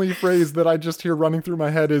 the only phrase that I just hear running through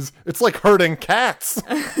my head is, it's like herding cats.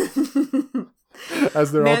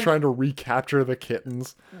 As they're all trying to recapture the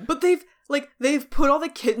kittens. But they've put all the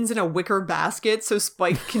kittens in a wicker basket so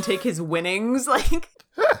Spike can take his winnings. Like,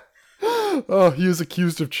 Oh, he was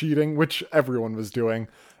accused of cheating, which everyone was doing.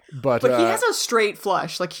 But he has a straight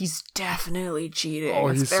flush. Like, he's definitely cheating. Oh,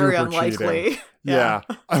 it's he's very super unlikely. cheating. Yeah.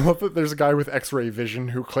 I love that there's a guy with x-ray vision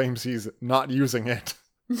who claims he's not using it.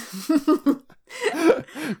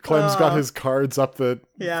 Clem's got his cards up the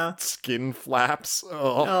skin flaps.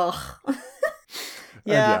 Oh. Ugh.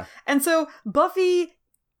 Yeah. And so Buffy,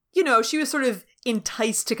 she was sort of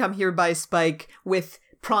enticed to come here by Spike with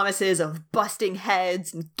promises of busting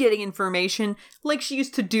heads and getting information like she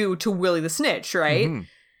used to do to Willie the Snitch, right?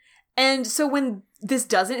 And so when this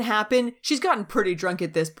doesn't happen, she's gotten pretty drunk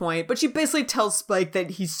at this point, but she basically tells Spike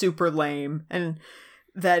that he's super lame and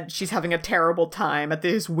that she's having a terrible time at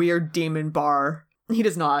this weird demon bar.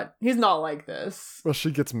 He's not like this. Well,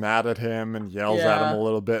 she gets mad at him and yells at him a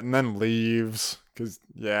little bit and then leaves. Because,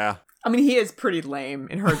 I mean, he is pretty lame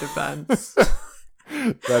in her defense.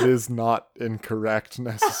 That is not incorrect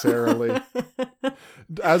necessarily.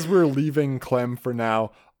 As we're leaving Clem for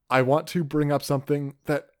now, I want to bring up something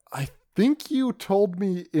that I think you told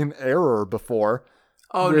me in error before.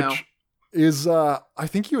 Oh, which no. Is, I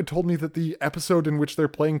think you had told me that the episode in which they're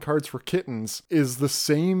playing cards for kittens is the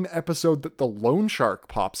same episode that the loan shark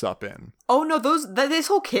pops up in. Oh, no, this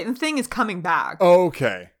whole kitten thing is coming back.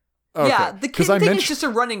 Okay. Okay. Yeah, the 'Cause kitten thing is just a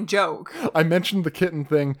running joke. I mentioned the kitten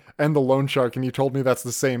thing and the loan shark, and you told me that's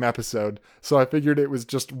the same episode. So I figured it was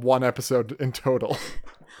just one episode in total.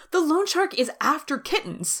 The loan shark is after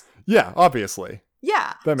kittens. Yeah, obviously.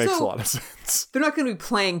 Yeah. That makes so a lot of sense. They're not going to be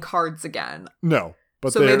playing cards again. No.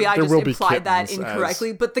 But So maybe I there just will be implied that kittens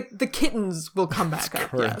incorrectly, but the kittens will come back up.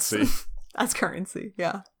 currency. Yes. As currency,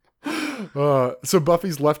 yeah. So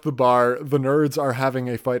Buffy's left the bar. The nerds are having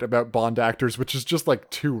a fight about Bond actors, which is just like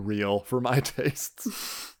too real for my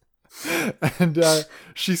tastes. And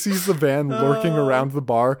she sees the van lurking around the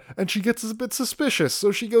bar, and she gets a bit suspicious,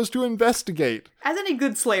 so she goes to investigate. As any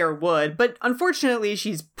good Slayer would, but unfortunately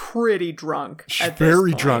she's pretty drunk. She's at this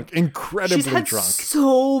very point. drunk, incredibly She's had drunk.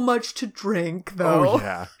 so much to drink, though. Oh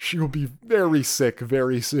yeah, she will be very sick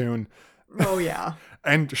very soon. Oh yeah.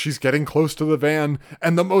 And she's getting close to the van,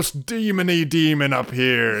 and the most demony demon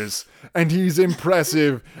appears. And he's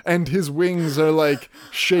impressive, and his wings are like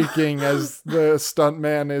shaking as the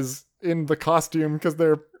stuntman is in the costume because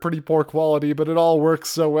they're pretty poor quality, but it all works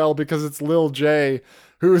so well because it's Lil J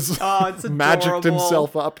who's It's magicked adorable.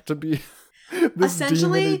 himself up to be this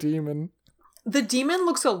Essentially, demony demon. The demon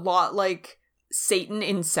looks a lot like Satan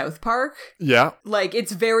in South Park. Yeah. Like,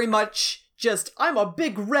 it's very much just, I'm a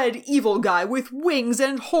big red evil guy with wings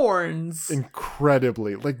and horns.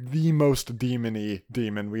 Incredibly, like the most demony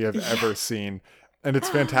demon we have ever seen. And it's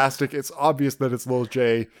fantastic. It's obvious that it's Lil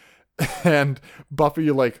J. And Buffy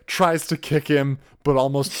like tries to kick him, but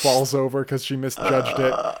almost falls over because she misjudged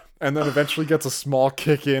it. And then eventually gets a small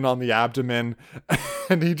kick in on the abdomen.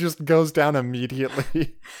 And he just goes down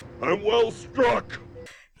immediately. I'm well struck.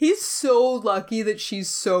 He's so lucky that she's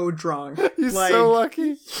so drunk. He's so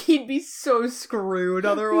lucky. He'd be so screwed He'd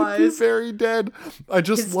be otherwise. very dead. I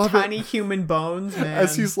just His love tiny it. human bones, man.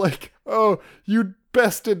 As he's like, oh, you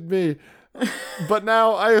bested me. But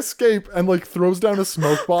now I escape, and like throws down a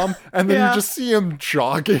smoke bomb, and then you just see him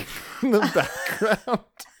jogging in the background.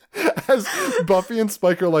 As Buffy and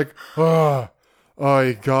Spike are like, oh,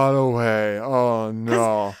 he got away. Oh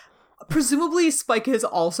no. Presumably Spike is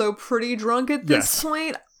also pretty drunk at this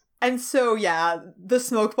point. And so, yeah, the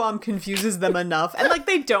smoke bomb confuses them enough, and like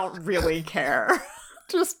they don't really care.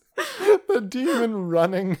 Just the demon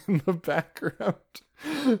running in the background.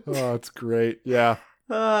 Oh, it's great. Yeah.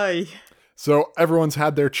 Ay. So everyone's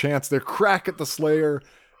had their chance, their crack at the Slayer.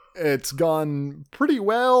 It's gone pretty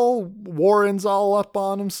well. Warren's all up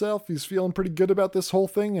on himself. He's feeling pretty good about this whole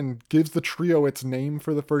thing and gives the trio its name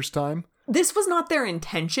for the first time. This was not their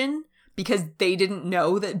intention, because they didn't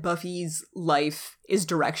know that Buffy's life is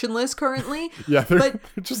directionless currently. Yeah, they're but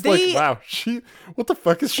just they, like, wow, what the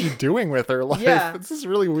fuck is she doing with her life? Yeah. This is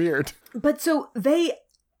really weird. But so they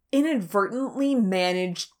inadvertently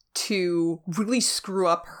managed to really screw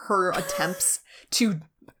up her attempts to,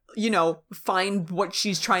 you know, find what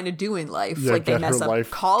she's trying to do in life. Yeah, like they get mess her up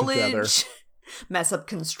life college, together. mess up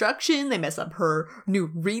construction, they mess up her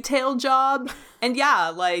new retail job. And yeah,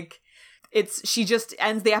 like she just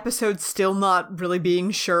ends the episode still not really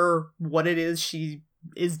being sure what it is she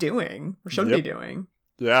is doing or should be doing.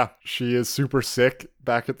 Yeah, she is super sick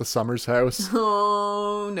back at the Summers house.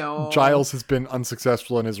 Oh, no. Giles has been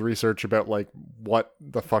unsuccessful in his research about, like, what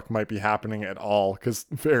the fuck might be happening at all, because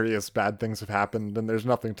various bad things have happened, and there's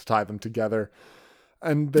nothing to tie them together.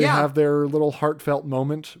 And they have their little heartfelt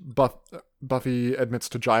moment. Buffy admits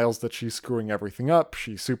to Giles that she's screwing everything up.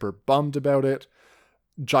 She's super bummed about it.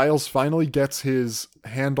 Giles finally gets his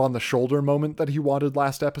hand on the shoulder moment that he wanted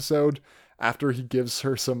last episode, after he gives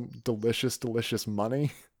her some delicious, delicious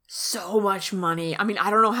money. So much money. I mean, I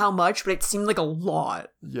don't know how much, but it seemed like a lot.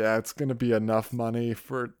 Yeah, it's going to be enough money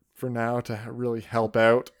for now to really help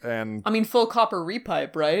out. And I mean, full copper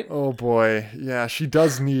repipe, right? oh boy, yeah, she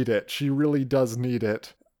does need it. She really does need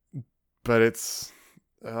it. But it's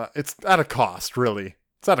at a cost, really.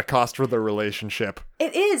 It's at a cost for the relationship.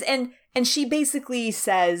 It is, and she basically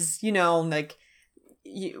says, you know, like,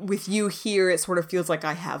 with you here, it sort of feels like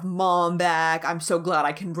I have Mom back. I'm so glad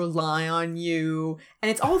I can rely on you.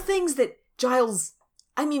 And it's all things that Giles,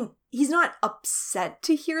 I mean, he's not upset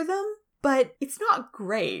to hear them, but it's not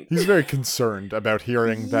great. He's very concerned about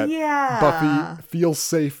hearing that Buffy feels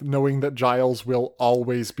safe knowing that Giles will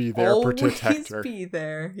always be there to protect her. Always be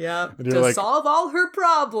there, yeah. And To solve all her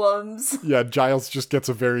problems. Yeah, Giles just gets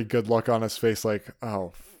a very good look on his face like,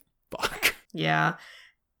 oh, fuck. Yeah.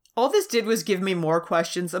 All this did was give me more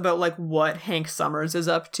questions about, like, what Hank Summers is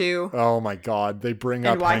up to. Oh my god, they bring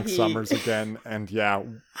up Hank Summers again, and yeah,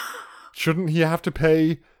 shouldn't he have to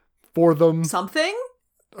pay for them? Something?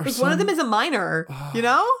 Like, one of them is a minor, you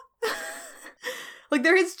know? Like,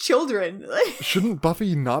 they're his children. Shouldn't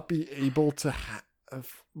Buffy not be able to have,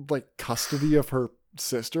 like, custody of her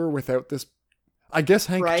sister without this. I guess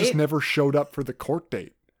Hank just Right? never showed up for the court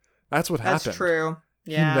date. That's what That's happened. true.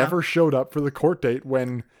 Yeah. He never showed up for the court date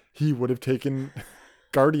when he would have taken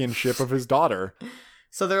guardianship of his daughter.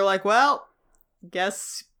 So they're like, well,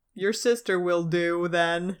 guess your sister will do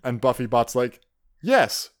then. And Buffy Bot's like,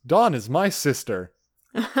 yes, Dawn is my sister.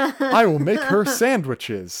 I will make her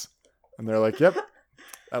sandwiches. And they're like, yep,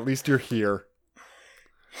 at least you're here.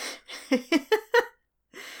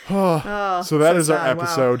 Oh, so that is our sad. Wow.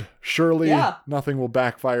 episode. Surely Yeah. nothing will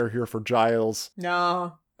backfire here for Giles.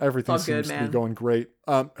 No. Everything All seems good, to be man. going great.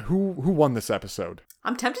 Who won this episode?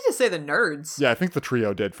 I'm tempted to say the nerds. Yeah, I think the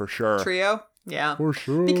trio did for sure. Trio? Yeah. For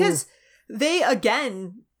sure. Because they,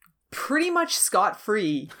 again, pretty much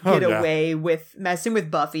scot-free Oh, get yeah. away with messing with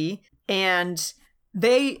Buffy. And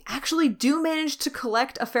they actually do manage to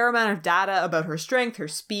collect a fair amount of data about her strength, her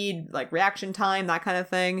speed, like reaction time, that kind of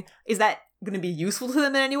thing. Is that going to be useful to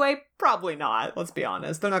them in any way? Probably not, let's be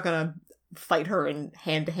honest. They're not going to fight her in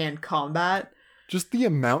hand-to-hand combat. Just the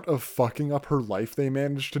amount of fucking up her life they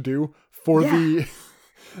managed to do for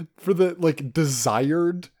the like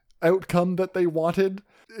desired outcome that they wanted.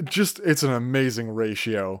 It's an amazing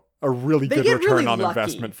ratio. A really They good get return really on lucky,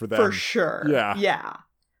 investment for them. for sure. Yeah. Yeah.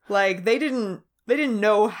 Like, they didn't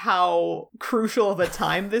know how crucial of a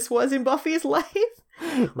time this was in Buffy's life.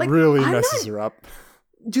 Like, really I'm messes not- her up.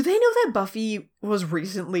 Do they know that Buffy was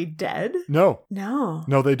recently dead? No, No.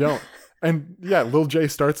 they don't. And yeah, Lil J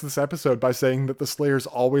starts this episode by saying that the Slayers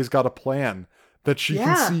always got a plan, that she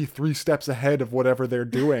Yeah. can see 3 steps ahead of whatever they're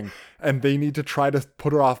doing, and they need to try to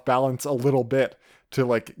put her off balance a little bit to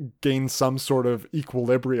like gain some sort of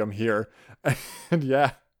equilibrium here. And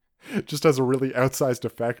yeah, it just has a really outsized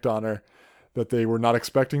effect on her that they were not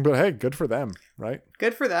expecting, but hey, good for them, right?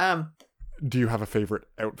 Good for them. Do you have a favorite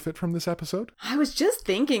outfit from this episode? I was just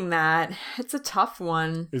thinking that. It's a tough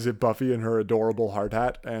one. Is it Buffy in her adorable hard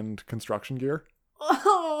hat and construction gear?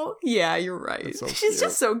 Oh, yeah, you're right. That's so She's cute.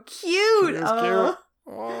 just so cute. She is cute.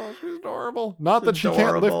 Oh, she's adorable. Not that she can't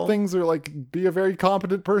Adorable. lift things or like be a very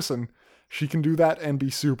competent person. She can do that and be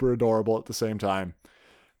super adorable at the same time.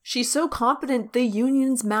 She's so competent, the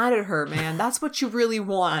union's mad at her, man. That's what you really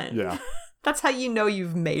want. Yeah. That's how you know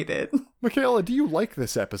you've made it. Michaela, do you like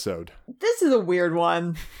this episode? This is a weird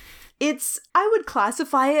one. I would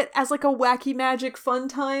classify it as like a wacky magic fun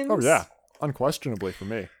times. Oh yeah, unquestionably for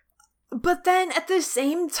me. But then at the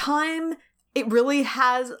same time, it really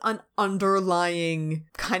has an underlying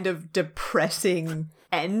kind of depressing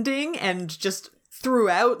ending, and just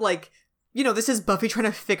throughout, like, you know, this is Buffy trying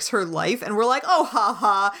to fix her life, and we're like, oh,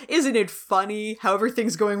 haha, isn't it funny how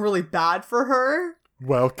everything's going really bad for her?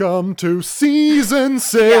 Welcome to season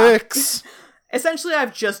 6. Essentially,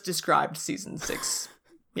 I've just described season 6.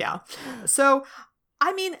 Yeah. So,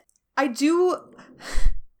 I mean, I do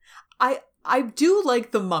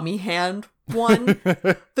like the mummy hand one.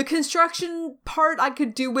 The construction part I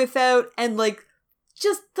could do without, and like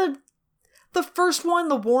just the first one,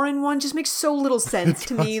 the Warren one, just makes so little sense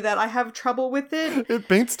to me that I have trouble with it. It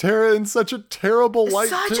paints Tara in such a terrible light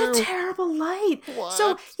Such too. a terrible light. What?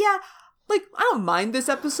 So, yeah, like, I don't mind this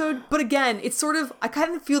episode, but again, it's sort of, I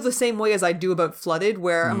kind of feel the same way as I do about Flooded,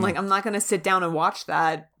 where I'm like, I'm not going to sit down and watch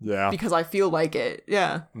that Yeah. because I feel like it.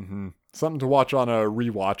 Yeah. Something to watch on a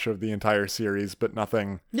rewatch of the entire series, but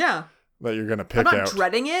nothing Yeah. that you're going to I'm pick not out.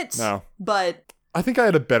 dreading it, No. but I think I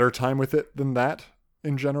had a better time with it than that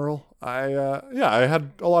in general. I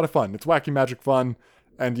had a lot of fun. It's wacky magic fun.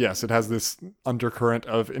 And yes, it has this undercurrent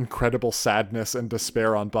of incredible sadness and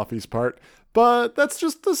despair on Buffy's part. But that's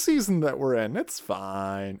just the season that we're in. It's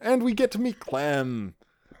fine. And we get to meet Clem.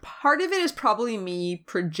 part of it is probably me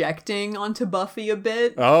projecting onto Buffy a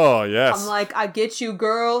bit. Oh, yes. I'm like, I get you,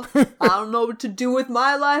 girl. I don't know what to do with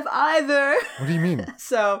my life either. What do you mean?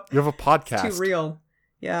 So, You have a podcast. too real.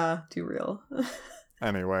 Yeah, too real.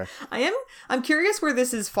 Anyway. I'm curious where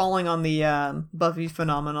this is falling on the Buffy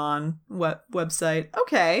Phenomenon website.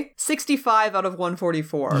 Okay. 65 out of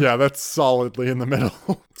 144. Yeah, that's solidly in the middle.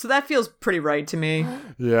 So that feels pretty right to me.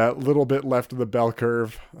 Yeah, a little bit left of the bell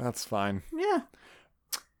curve. That's fine. Yeah.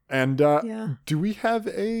 And Yeah. do we have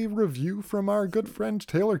a review from our good friend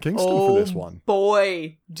Taylor Kingston for this one?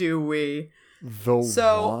 Boy, do we. The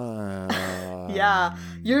So- one. Yeah.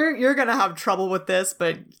 You're gonna have trouble with this,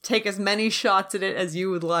 but take as many shots at it as you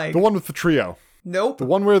would like. The one with the trio. Nope. The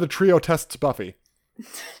one where the trio tests Buffy.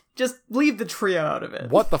 Just leave the trio out of it.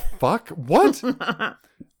 What the fuck? What?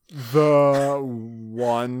 The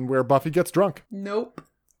one where Buffy gets drunk. Nope.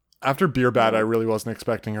 After Beer Bat, I really wasn't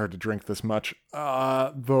expecting her to drink this much.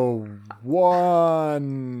 The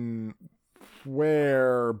one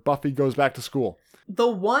where Buffy goes back to school. The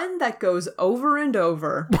one that goes over and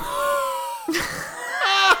over.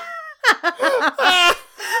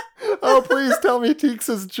 Oh, please tell me Teeks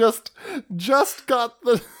has just got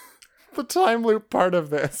the time loop part of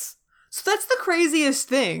this. So that's the craziest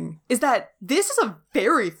thing, is that this is a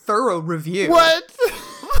very thorough review. What?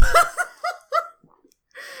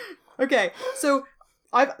 Okay, so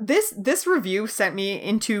this review sent me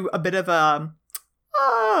into a bit of a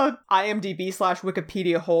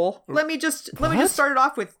IMDb/Wikipedia hole. Let me just start it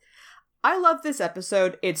off with, I love this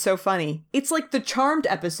episode. It's so funny. It's like the Charmed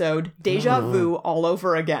episode, Deja Vu all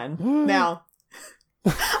over again. Now,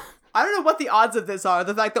 I don't know what the odds of this are.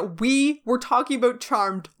 The fact that we were talking about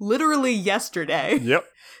Charmed literally yesterday. Yep.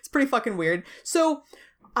 It's pretty fucking weird. So,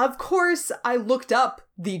 of course, I looked up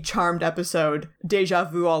the Charmed episode, Deja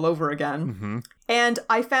Vu all over again. And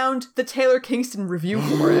I found the Taylor Kingston review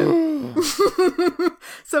for it.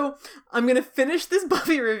 So I'm going to finish this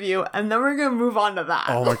Buffy review and then we're going to move on to that.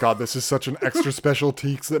 Oh my god, this is such an extra special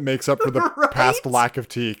Teeks that makes up for the Right? past lack of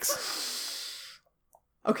Teeks.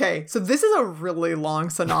 Okay, so this is a really long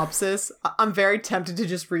synopsis. I'm very tempted to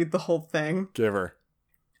just read the whole thing. Give her.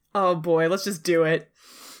 Oh boy, let's just do it.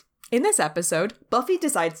 In this episode, Buffy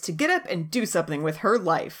decides to get up and do something with her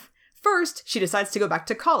life. First, she decides to go back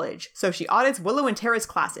to college, so she audits Willow and Tara's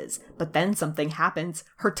classes. But then something happens.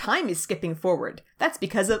 Her time is skipping forward. That's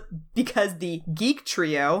because the geek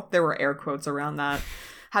trio, there were air quotes around that,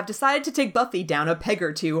 have decided to take Buffy down a peg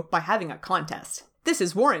or two by having a contest. This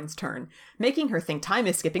is Warren's turn, making her think time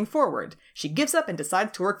is skipping forward. She gives up and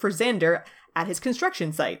decides to work for Xander at his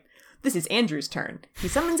construction site. This is Andrew's turn. He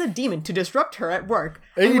summons a demon to disrupt her at work.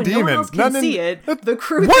 And when no one else can see it, the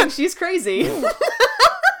crew thinks she's crazy.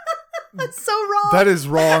 That's so wrong. That is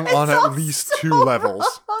wrong on at least two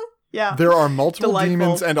levels. Yeah. There are multiple Delightful.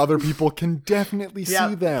 demons and other people can definitely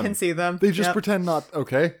see them. Can see them. They just pretend not.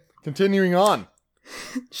 Okay. Continuing on.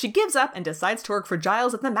 She gives up and decides to work for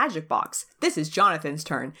Giles at the Magic Box. This is Jonathan's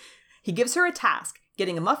turn. He gives her a task,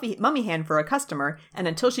 getting a mummy hand for a customer, and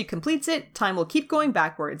until she completes it, time will keep going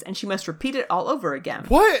backwards and she must repeat it all over again.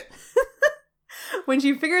 What? When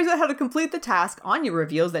she figures out how to complete the task, Anya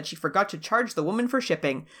reveals that she forgot to charge the woman for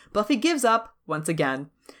shipping. Buffy gives up, once again.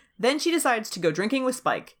 Then she decides to go drinking with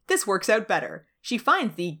Spike. This works out better. She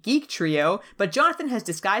finds the geek trio, but Jonathan has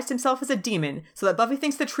disguised himself as a demon, so that Buffy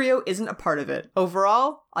thinks the trio isn't a part of it.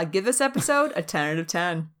 Overall, I give this episode a 10 out of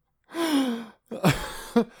 10. I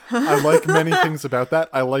like many things about that.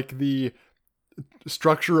 I like the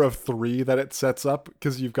structure of 3 that it sets up,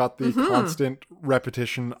 because you've got the constant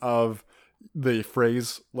repetition of the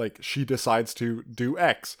phrase, like, she decides to do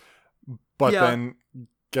X, but then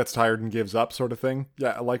gets tired and gives up, sort of thing.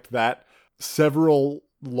 Yeah, I liked that. Several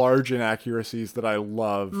large inaccuracies that I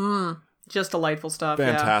love. Just delightful stuff.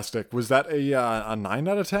 Fantastic. Yeah. Was that a 9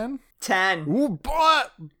 out of 10? 10. Ooh,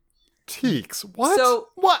 but Teeks. What? So,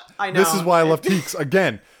 what? I know. This is why I love Teeks.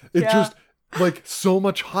 Again, it just, like, so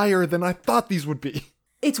much higher than I thought these would be.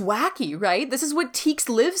 It's wacky, right? This is what Teeks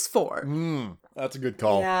lives for. That's a good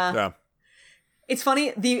call. Yeah. It's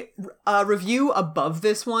funny, the review above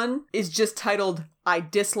this one is just titled, I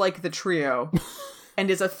dislike the trio,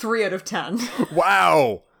 and is a 3 out of 10.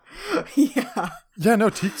 Wow. Yeah. Yeah, no,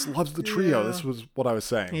 Teeks loves the trio. This was what I was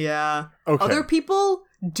saying. Yeah. Okay. Other people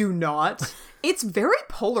do not. It's very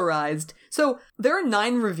polarized. So there are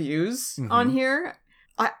 9 reviews on here.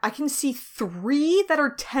 I can see 3 that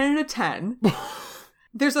are 10 out of 10.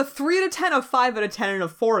 There's a 3 out of 10, a 5 out of 10, and a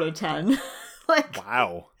 4 out of 10. Like,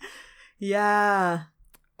 wow. Yeah.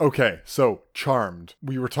 Okay, so Charmed.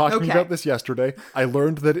 We were talking about this yesterday. I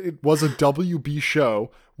learned that it was a WB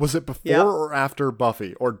show. Was it before or after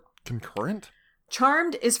Buffy? Or concurrent?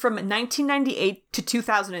 Charmed is from 1998 to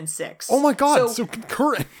 2006. Oh my god, so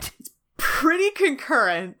concurrent. It's pretty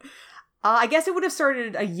concurrent. I guess it would have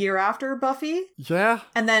started a year after Buffy. Yeah.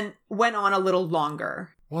 And then went on a little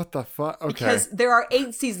longer. What the fuck? Okay. Because there are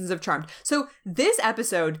 8 seasons of Charmed. So this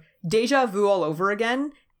episode, Deja Vu all over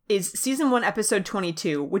again, is season 1, episode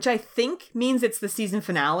 22, which I think means it's the season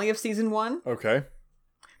finale of season 1. Okay.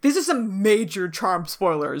 These are some major Charmed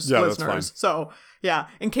spoilers, listeners. That's fine. So, yeah,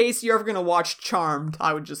 in case you're ever going to watch Charmed,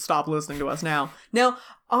 I would just stop listening to us now. Now,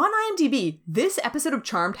 on IMDb, this episode of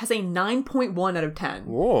Charmed has a 9.1 out of 10.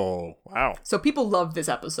 Whoa, wow. So people love this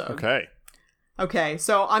episode. Okay,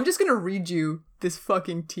 so I'm just going to read you this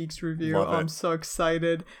fucking Teeks review. Love it. I'm so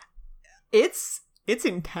excited. It's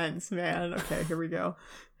intense, man. Okay, here we go.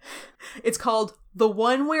 It's called The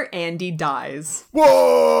One Where Andy Dies.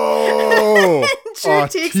 Whoa! True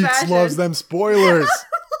Teeks fashion. Loves them spoilers.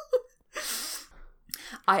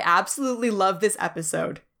 I absolutely love this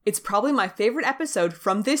episode. It's probably my favorite episode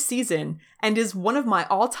from this season and is one of my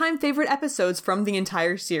all-time favorite episodes from the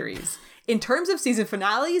entire series. In terms of season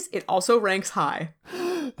finales, it also ranks high.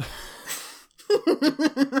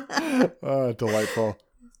 Delightful.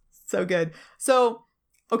 So good. So,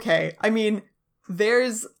 okay, I mean,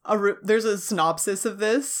 there's a synopsis of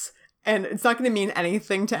this, and it's not going to mean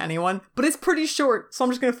anything to anyone, but it's pretty short, so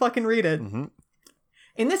I'm just going to fucking read it. Mm-hmm.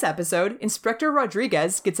 In this episode, Inspector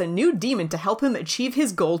Rodriguez gets a new demon to help him achieve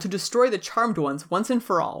his goal to destroy the Charmed Ones once and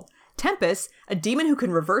for all. Tempest, a demon who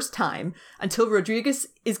can reverse time, until Rodriguez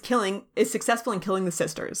is successful in killing the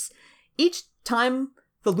sisters. Each time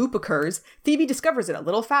the loop occurs, Phoebe discovers it a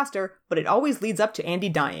little faster, but it always leads up to Andy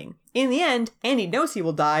dying. In the end, Andy knows he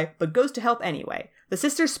will die, but goes to help anyway. The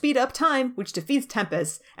sisters speed up time, which defeats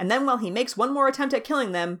Tempest, and then while he makes one more attempt at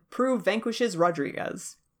killing them, Prue vanquishes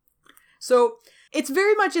Rodriguez. So, it's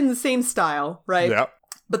very much in the same style, right? Yep.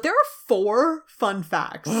 But there are 4 fun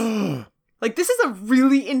facts. Like, this is a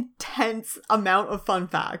really intense amount of fun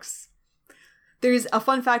facts. There's a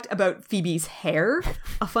fun fact about Phoebe's hair,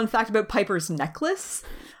 a fun fact about Piper's necklace,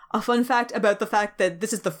 a fun fact about the fact that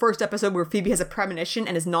this is the first episode where Phoebe has a premonition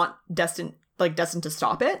and is not destined to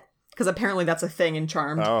stop it. Because apparently that's a thing in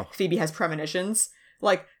Charmed. Oh. Phoebe has premonitions.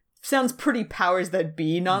 Like, sounds pretty powers that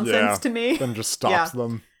be nonsense to me. Then just stops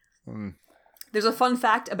them. There's a fun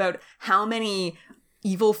fact about how many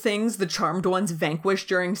evil things the Charmed Ones vanquished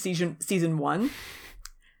during season 1.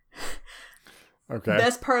 Okay.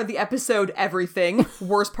 Best part of the episode, everything.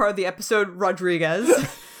 Worst part of the episode, Rodriguez.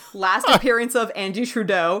 Last appearance of Andy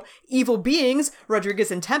Trudeau. Evil beings,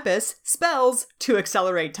 Rodriguez and Tempest. Spells to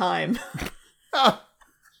accelerate time.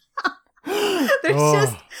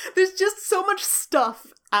 There's just so much stuff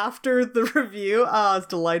after the review. Oh, it's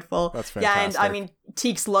delightful. That's fantastic. Yeah, and I mean,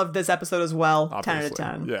 Teeks loved this episode as well. Obviously. 10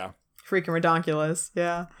 out of 10. Yeah. Freaking redonkulous.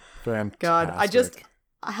 Yeah. Fantastic. God,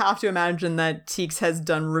 I have to imagine that Teeks has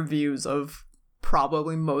done reviews of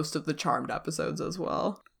probably most of the Charmed episodes as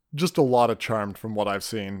well. Just a lot of Charmed from what I've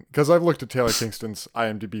seen. Because I've looked at Taylor Kingston's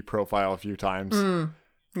IMDb profile a few times.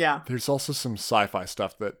 Yeah. There's also some sci-fi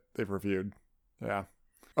stuff that they've reviewed. Yeah.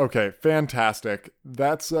 Okay, fantastic.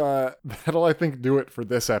 That'll, I think, do it for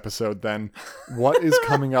this episode then. What is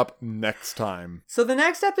coming up next time? So the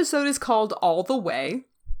next episode is called All the Way.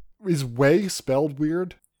 Is way spelled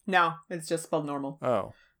weird? No, it's just spelled normal.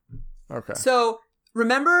 Oh. Okay. So,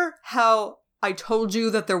 remember how I told you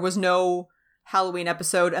that there was no Halloween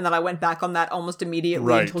episode, and then I went back on that almost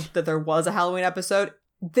immediately and told you that there was a Halloween episode?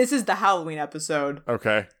 This is the Halloween episode.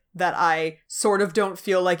 Okay. That I sort of don't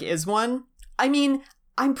feel like is one. I mean,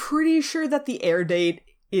 I'm pretty sure that the air date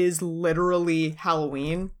is literally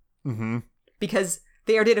Halloween. Mm-hmm. Because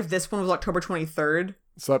the air date of this one was October 23rd.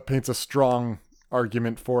 So that paints a strong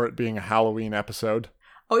argument for it being a Halloween episode.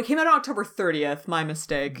 Oh, it came out on October 30th. My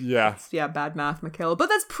mistake. Yeah. Bad math, Michaela. But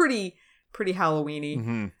that's pretty Halloween-y.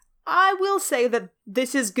 Mm-hmm. I will say that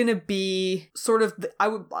this is going to be sort of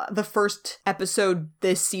the first episode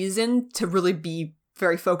this season to really be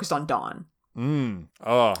very focused on Dawn.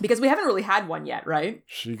 Oh. Because we haven't really had one yet, right?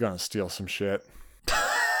 She gonna steal some shit. She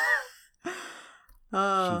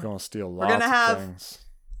gonna steal lots we're gonna have of things.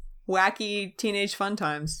 Wacky teenage fun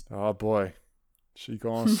times. Oh boy. She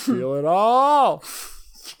gonna steal it all.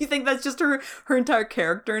 You think that's just her entire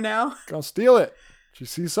character now? Gonna steal it. She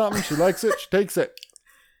sees something, she likes it, she takes it.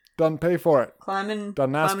 Doesn't pay for it. Climbing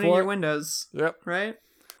in your windows. Yep. Right?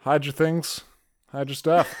 Hide your things. Hide your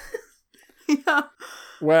stuff. Yeah.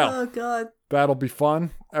 Well. Oh God. That'll be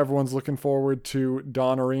fun. Everyone's looking forward to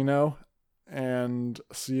Dawn Areno and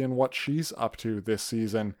seeing what she's up to this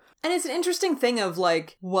season. And it's an interesting thing of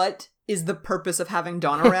like, what is the purpose of having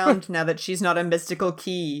Dawn around now that she's not a mystical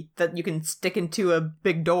key that you can stick into a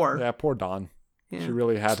big door? Yeah, poor Dawn. Yeah. She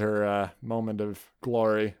really had her moment of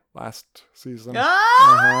glory last season.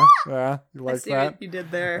 Ah! Yeah, you like I see that? What you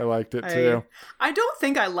did there. I liked it too. I don't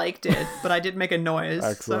think I liked it, but I did make a noise.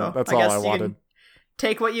 Excellent. So That's all I wanted.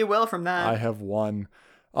 Take what you will from that. I have won.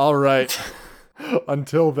 All right.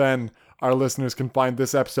 Until then, our listeners can find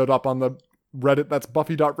this episode up on the Reddit. That's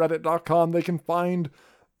buffy.reddit.com. They can find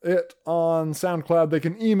it on SoundCloud. They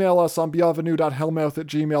can email us on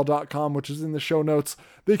bienvenue.hellmouth@gmail.com, which is in the show notes.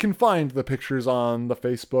 They can find the pictures on the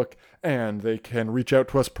Facebook, and they can reach out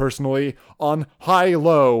to us personally on High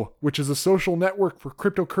Low, which is a social network for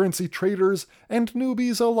cryptocurrency traders and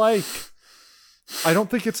newbies alike. I don't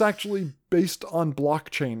think it's actually based on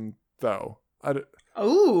blockchain, though.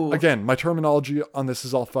 Oh. Again, my terminology on this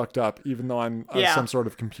is all fucked up, even though I'm some sort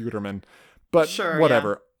of computerman. But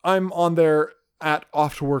whatever. Yeah. I'm on there at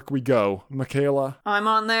Off to Work We Go. Michaela? I'm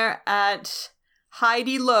on there at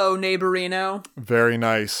Heidi Low, Neighborino. Very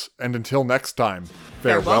nice. And until next time,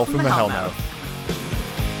 farewell from the Hellmouth.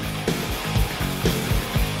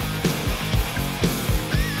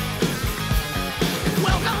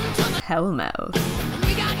 Hellmouth.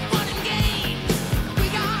 We got fun and games.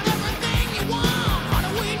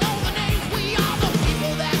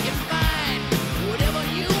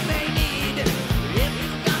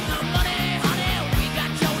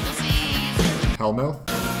 Hell no?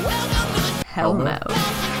 Hell no.